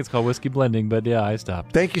a thing. It's called whiskey blending, but yeah, I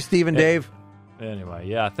stopped. Thank you, Steve and Dave. Anyway,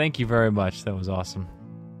 yeah, thank you very much. That was awesome.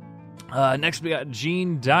 Next, we got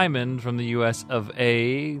Gene Diamond from the US of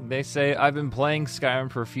A. They say, I've been playing Skyrim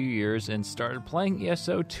for a few years and started playing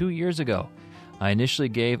ESO 2 years ago. I initially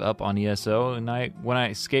gave up on ESO and when I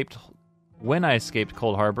escaped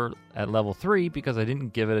Cold Harbor at level 3 because I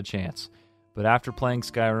didn't give it a chance. But after playing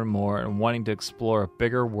Skyrim more and wanting to explore a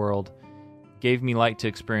bigger world, gave me light to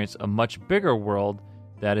experience a much bigger world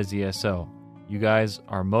that is ESO. You guys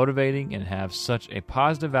are motivating and have such a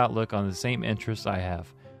positive outlook on the same interests I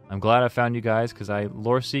have. I'm glad I found you guys because I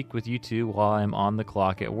lore seek with you two while I'm on the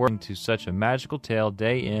clock at work to such a magical tale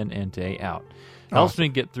day in and day out. Helps me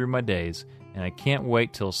get through my days, and I can't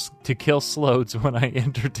wait to kill Slodes when I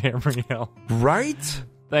enter Tamriel. Right?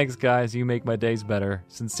 Thanks, guys. You make my days better.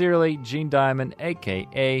 Sincerely, Gene Diamond,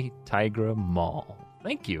 a.k.a. Tigra Mall.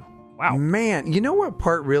 Thank you. Wow. Man, you know what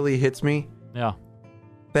part really hits me? Yeah.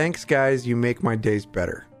 Thanks, guys. You make my days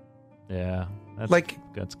better. Yeah.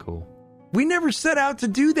 That's cool. We never set out to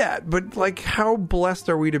do that, but how blessed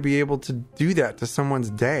are we to be able to do that to someone's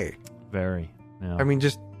day? Very. Yeah. I mean,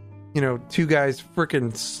 just, 2 guys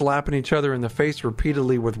freaking slapping each other in the face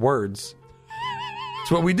repeatedly with words.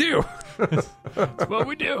 It's what we do. It's what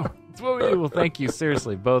we do. Well, thank you.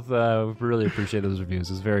 Seriously. Both really appreciate those reviews.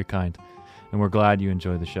 It's very kind. And we're glad you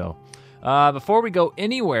enjoy the show. Before we go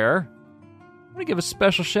anywhere, I want to give a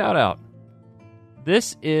special shout out.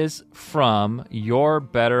 This is from your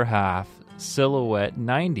better half,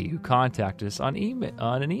 Silhouette90, who contacted us on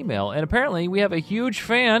an email. And apparently we have a huge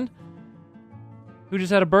fan who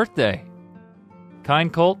just had a birthday.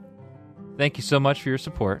 Kind Colt, thank you so much for your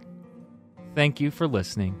support. Thank you for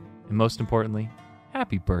listening. And most importantly,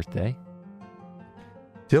 happy birthday.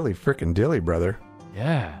 Dilly frickin' dilly, brother.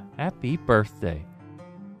 Yeah, happy birthday.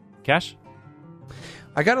 Cash?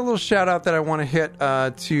 I got a little shout out that I want to hit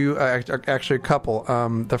to actually a couple.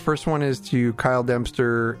 The first one is to Kyle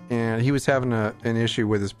Dempster, and he was having an issue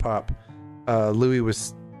with his pup. Louis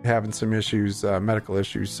was having some issues, medical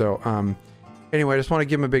issues. So anyway, I just want to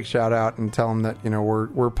give him a big shout out and tell him that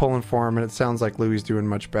we're pulling for him, and it sounds like Louis is doing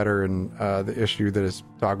much better in the issue that his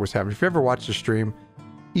dog was having. If you ever watched the stream,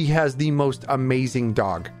 he has the most amazing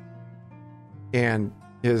dog, and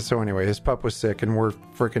so anyway, his pup was sick, and we're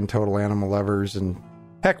freaking total animal lovers. And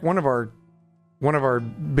heck, one of our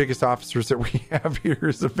biggest officers that we have here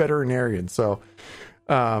is a veterinarian. So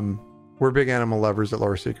we're big animal lovers at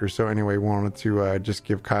Lore Seekers. So anyway, we wanted to just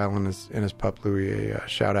give Kyle and his pup Louis a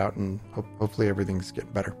shout out, and hopefully everything's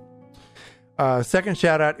getting better. Second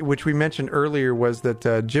shout out, which we mentioned earlier, was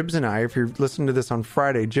that Jibs and I, if you're listening to this on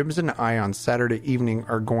Friday, Jibs and I on Saturday evening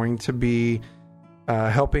are going to be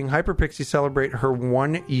helping Hyperpixie celebrate her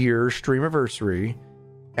 1-year streamiversary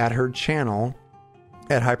at her channel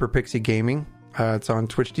at Hyperpixie Gaming. It's on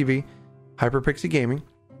Twitch TV, Hyperpixie Gaming.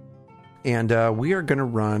 And we are going to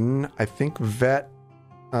run, I think, Lair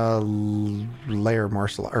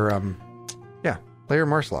Marcelock. Lair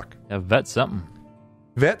Marcelock. Yeah, vet something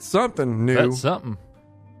new. Vet something.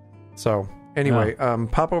 So, anyway,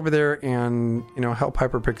 pop over there and, help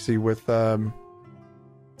Hyperpixie with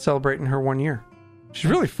celebrating her 1 year. She's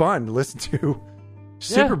really fun to listen to.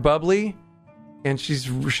 Super bubbly, and she's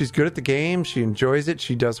good at the game. She enjoys it.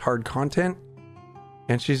 She does hard content,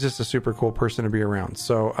 and she's just a super cool person to be around.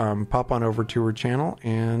 So pop on over to her channel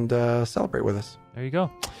and celebrate with us. There you go.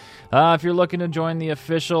 If you're looking to join the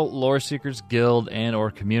official Lore Seekers Guild and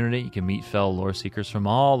or community, you can meet fellow Lore Seekers from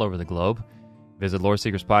all over the globe. Visit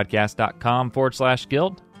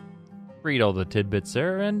loreseekerspodcast.com/guild. Read all the tidbits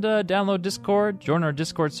there, and download Discord, join our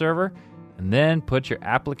Discord server, and then put your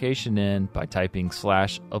application in by typing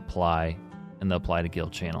 /apply in the Apply to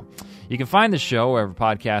Guild channel. You can find the show wherever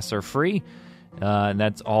podcasts are free, and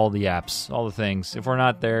that's all the apps, all the things. If we're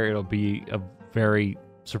not there, it'll be a very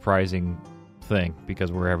surprising thing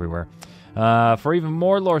because we're everywhere. For even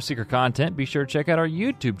more Lore Seeker content, be sure to check out our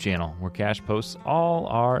YouTube channel where Cash posts all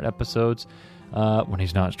our episodes when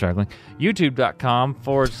he's not struggling.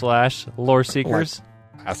 youtube.com/Lore Seekers.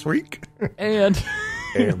 Like last week. And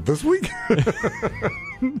this week.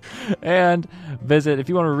 And visit, if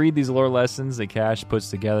you want to read these lore lessons that Cash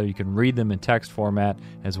puts together, you can read them in text format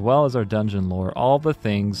as well as our dungeon lore. All the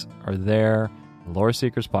things are there at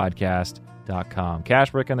loreseekerspodcast.com.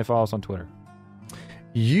 Cash, where can they follow us on Twitter?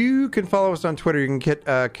 You can follow us on Twitter. You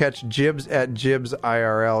can catch Jibs at Jibs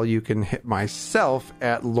IRL. You can hit myself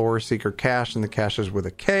at Lore Seeker Cash, and the Cash is with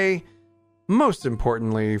a K. Most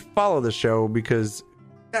importantly, follow the show because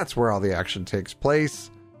that's where all the action takes place.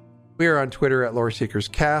 We are on Twitter at Lore Seekers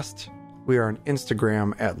Cast. We are on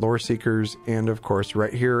Instagram at Lore Seekers, and of course,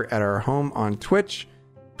 right here at our home on Twitch,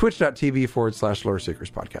 twitch.tv/Lore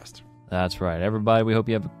Seekers Podcast. That's right. Everybody, we hope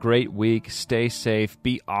you have a great week. Stay safe.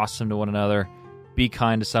 Be awesome to one another. Be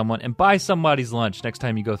kind to someone, and buy somebody's lunch next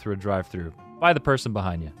time you go through a drive-thru. Buy the person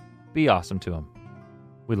behind you. Be awesome to them.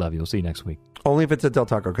 We love you. We'll see you next week. Only if it's at Del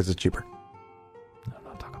Taco because it's cheaper. No,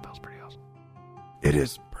 Taco Bell's pretty awesome. It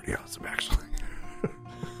is pretty awesome, actually.